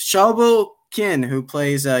 Shobu Kin, who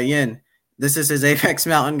plays Yin. This is his Apex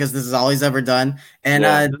Mountain because this is all he's ever done. And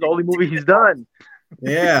this is the only movie he's done.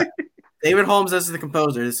 Yeah. David Holmes is the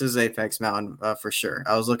composer. This is Apex Mountain for sure.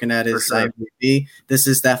 I was looking at his IMDb. This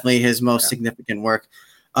is definitely his most significant work.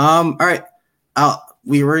 All right.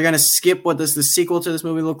 We were going to skip what does the sequel to this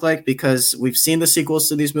movie look like because we've seen the sequels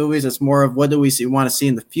to these movies. It's more of what do we want to see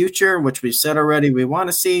in the future, which we've said already. We want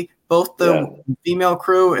to see both the female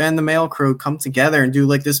crew and the male crew come together and do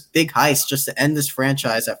like this big heist just to end this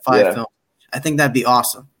franchise at 5 films. I think that'd be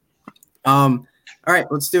awesome. All right,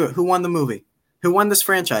 let's do it. Who won the movie? Who won this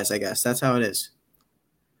franchise, I guess. That's how it is.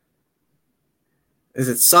 Is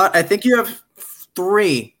it I think you have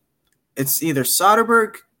 3. It's either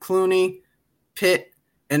Soderbergh, Clooney, Pitt,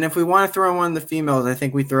 and if we want to throw in one of the females, I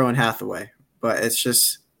think we throw in Hathaway. But it's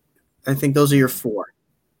just, I think those are your 4.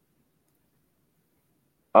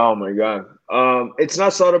 Oh my God. It's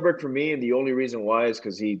not Soderbergh for me, and the only reason why is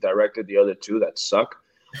because he directed the other 2 that suck.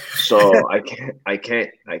 So I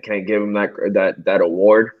can't give him that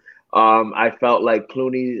award. I felt like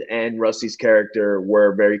Clooney and Rusty's character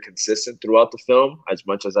were very consistent throughout the film, as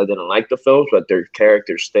much as I didn't like the films, but their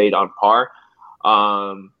characters stayed on par.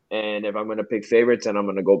 And if I'm going to pick favorites, then I'm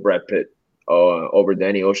going to go Brad Pitt over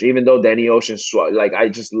Danny Ocean, even though Danny Ocean, I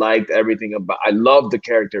just liked everything about, I loved the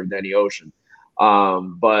character of Danny Ocean.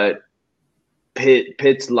 But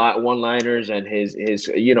Pitt's one-liners and his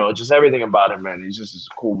just everything about him, man. He's just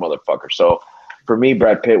a cool motherfucker. So for me,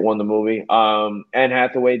 Brad Pitt won the movie. Anne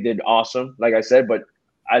Hathaway did awesome, like I said. But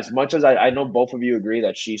as much as I know both of you agree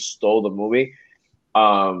that she stole the movie,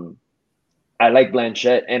 I like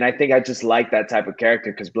Blanchett, and I think I just like that type of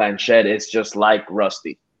character because Blanchett is just like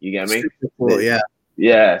Rusty. You get me? Super cool, yeah.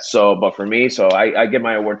 Yeah. So, but for me, I give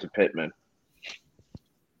my award to Pitt, man.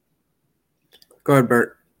 Go ahead,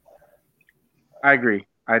 Bert. I agree.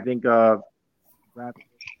 I think Brad.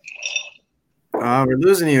 We're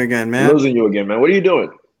losing you again, man. We're losing you again, man. What are you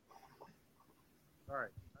doing? All right.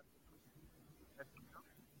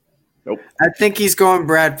 Nope. I think he's going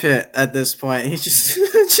Brad Pitt at this point. He's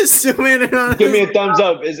just doing it on. Give me a thumbs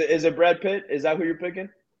up. Is it Brad Pitt? Is that who you're picking?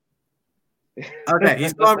 Okay,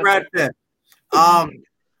 he's going Brad Pitt. I'm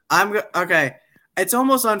okay. it's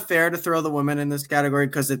almost unfair to throw the women in this category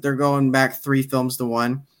because they're going back 3 films to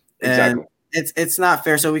 1. Exactly. And it's not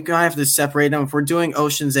fair. So we kind of have to separate them. If we're doing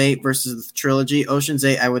Ocean's 8 versus the trilogy, Ocean's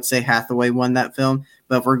 8, I would say Hathaway won that film.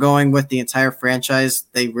 But if we're going with the entire franchise,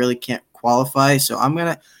 they really can't qualify. So I'm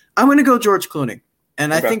gonna go George Clooney.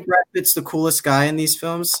 And I think Brad Pitt's the coolest guy in these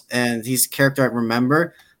films, and he's a character I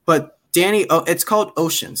remember. But it's called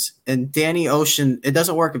Oceans, and Danny Ocean. It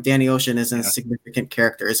doesn't work if Danny Ocean isn't a significant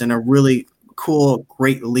character, isn't a really cool,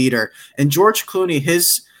 great leader. And George Clooney,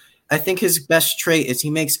 I think his best trait is he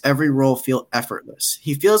makes every role feel effortless.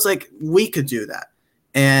 He feels like we could do that.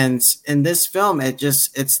 And in this film,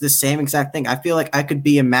 it's the same exact thing. I feel like I could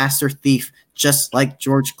be a master thief just like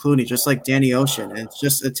George Clooney, just like Danny Ocean. And it's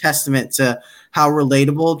just a testament to how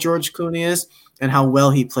relatable George Clooney is and how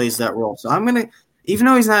well he plays that role. So I'm going to, even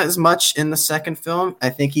though he's not as much in the second film, I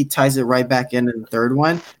think he ties it right back in the third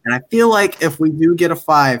one. And I feel like if we do get a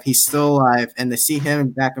 5, he's still alive, and to see him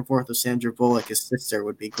back and forth with Sandra Bullock, his sister,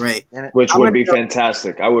 would be great. Which would be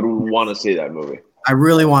fantastic. I would want to see that movie. I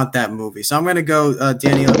really want that movie. So I'm going to go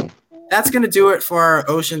Danny Ocean. That's going to do it for our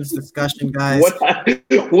Oceans discussion, guys.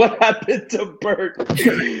 What happened to Bert?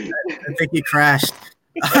 I think he crashed.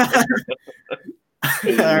 All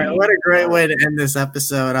right, what a great way to end this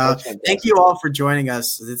episode. Thank you all for joining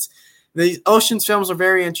us. These Oceans films are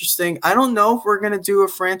very interesting. I don't know if we're going to do a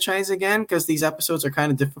franchise again because these episodes are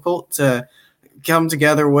kind of difficult to come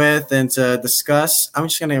together with and to discuss. I'm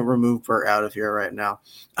just going to remove Bert out of here right now.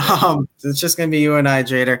 It's just going to be you and I,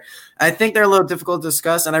 Jader. I think they're a little difficult to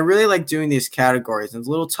discuss, and I really like doing these categories. It's a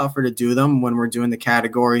little tougher to do them when we're doing the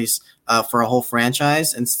categories for a whole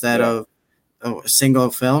franchise instead of a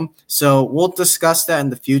single film. So we'll discuss that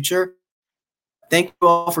in the future. Thank you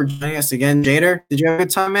all for joining us again. Jader, did you have a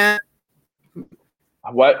good time, man?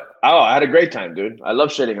 What? Oh, I had a great time, dude. I love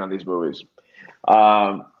shitting on these movies.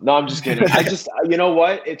 No, I'm just kidding. You know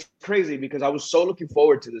what? It's crazy because I was so looking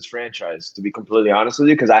forward to this franchise, to be completely honest with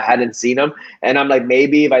you, because I hadn't seen them. And I'm like,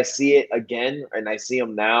 maybe if I see it again and I see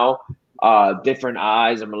them now, different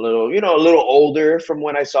eyes, I'm a little older from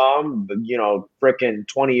when I saw them, freaking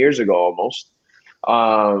 20 years ago almost.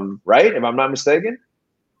 Right? If I'm not mistaken.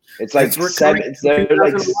 It's like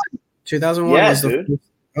 2001 yeah, was the dude.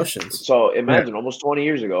 Oceans. So imagine almost 20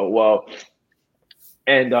 years ago. Well,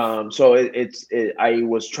 and so I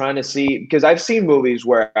was trying to see, because I've seen movies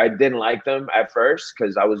where I didn't like them at first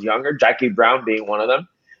because I was younger, Jackie Brown being one of them.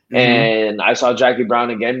 Mm-hmm. And I saw Jackie Brown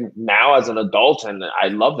again now as an adult, and I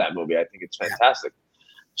love that movie. I think it's fantastic.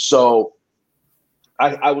 So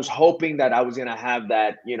I was hoping that I was going to have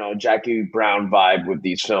that, Jackie Brown vibe with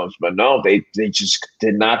these films, but no, they just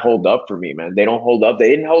did not hold up for me, man. They don't hold up. They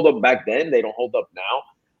didn't hold up back then. They don't hold up now.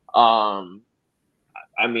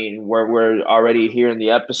 I mean, we're already here in the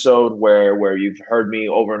episode where you've heard me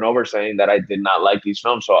over and over saying that I did not like these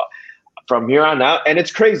films. So from here on out, and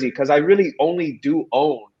it's crazy because I really only do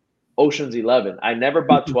own Ocean's 11. I never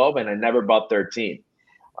bought 12 and I never bought 13.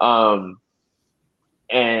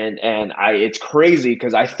 It's crazy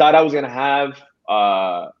because I thought I was gonna have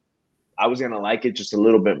I was gonna like it just a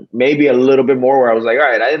little bit, maybe a little bit more. Where I was like, all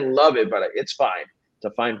right, I didn't love it, but it's fine. It's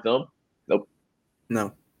a fine film. Nope.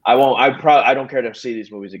 No. I won't. I don't care to see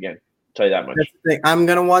these movies again. I'll tell you that much. I'm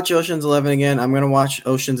gonna watch Ocean's 11 again. I'm gonna watch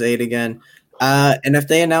Ocean's 8 again. And if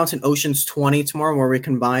they announce an Ocean's 20 tomorrow, where we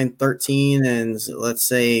combine 13 and let's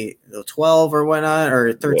say 12 or whatnot,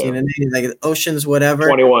 or 13 and 8, like Ocean's whatever.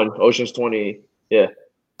 21. Ocean's 20. Yeah.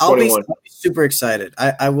 I'll be super excited.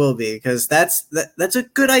 I will be, because that's a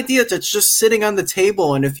good idea that's just sitting on the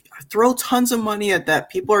table. And if you throw tons of money at that,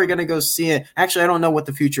 people are going to go see it. Actually, I don't know what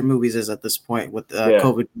the future movies is at this point with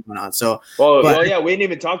COVID going on. So, we didn't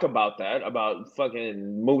even talk about that, about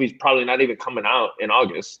fucking movies probably not even coming out in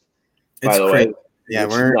August. By the way, yeah,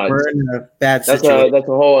 we're in a bad situation. That's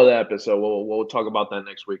a whole other episode. We'll talk about that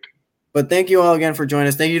next week. But thank you all again for joining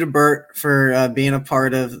us. Thank you to Bert for being a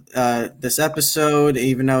part of this episode,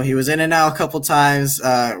 even though he was in and out a couple times.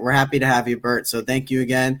 We're happy to have you, Bert. So thank you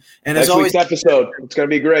again. And next as always, week's episode, it's going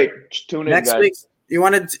to be great. Just tune in, next guys. week, you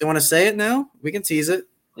want to say it now? We can tease it.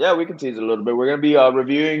 Yeah, we can tease it a little bit. We're going to be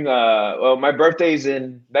reviewing. My birthday's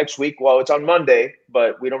in next week. Well, it's on Monday,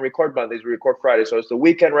 but we don't record Mondays. We record Friday. So it's the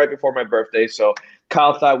weekend right before my birthday. So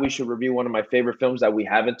Kyle thought we should review one of my favorite films that we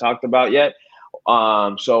haven't talked about yet.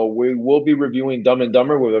 So we will be reviewing Dumb and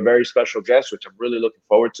Dumber with a very special guest, which I'm really looking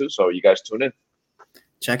forward to. So you guys tune in.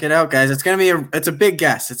 Check it out, guys. It's gonna be it's a big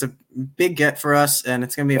guest. It's a big get for us, and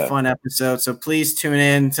it's gonna be a fun episode. So please tune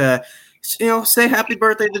in to say happy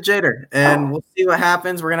birthday to Jader, and we'll see what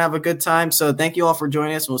happens. We're gonna have a good time. So thank you all for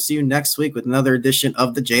joining us. We'll see you next week with another edition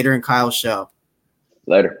of the Jader and Kyle Show.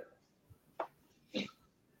 Later.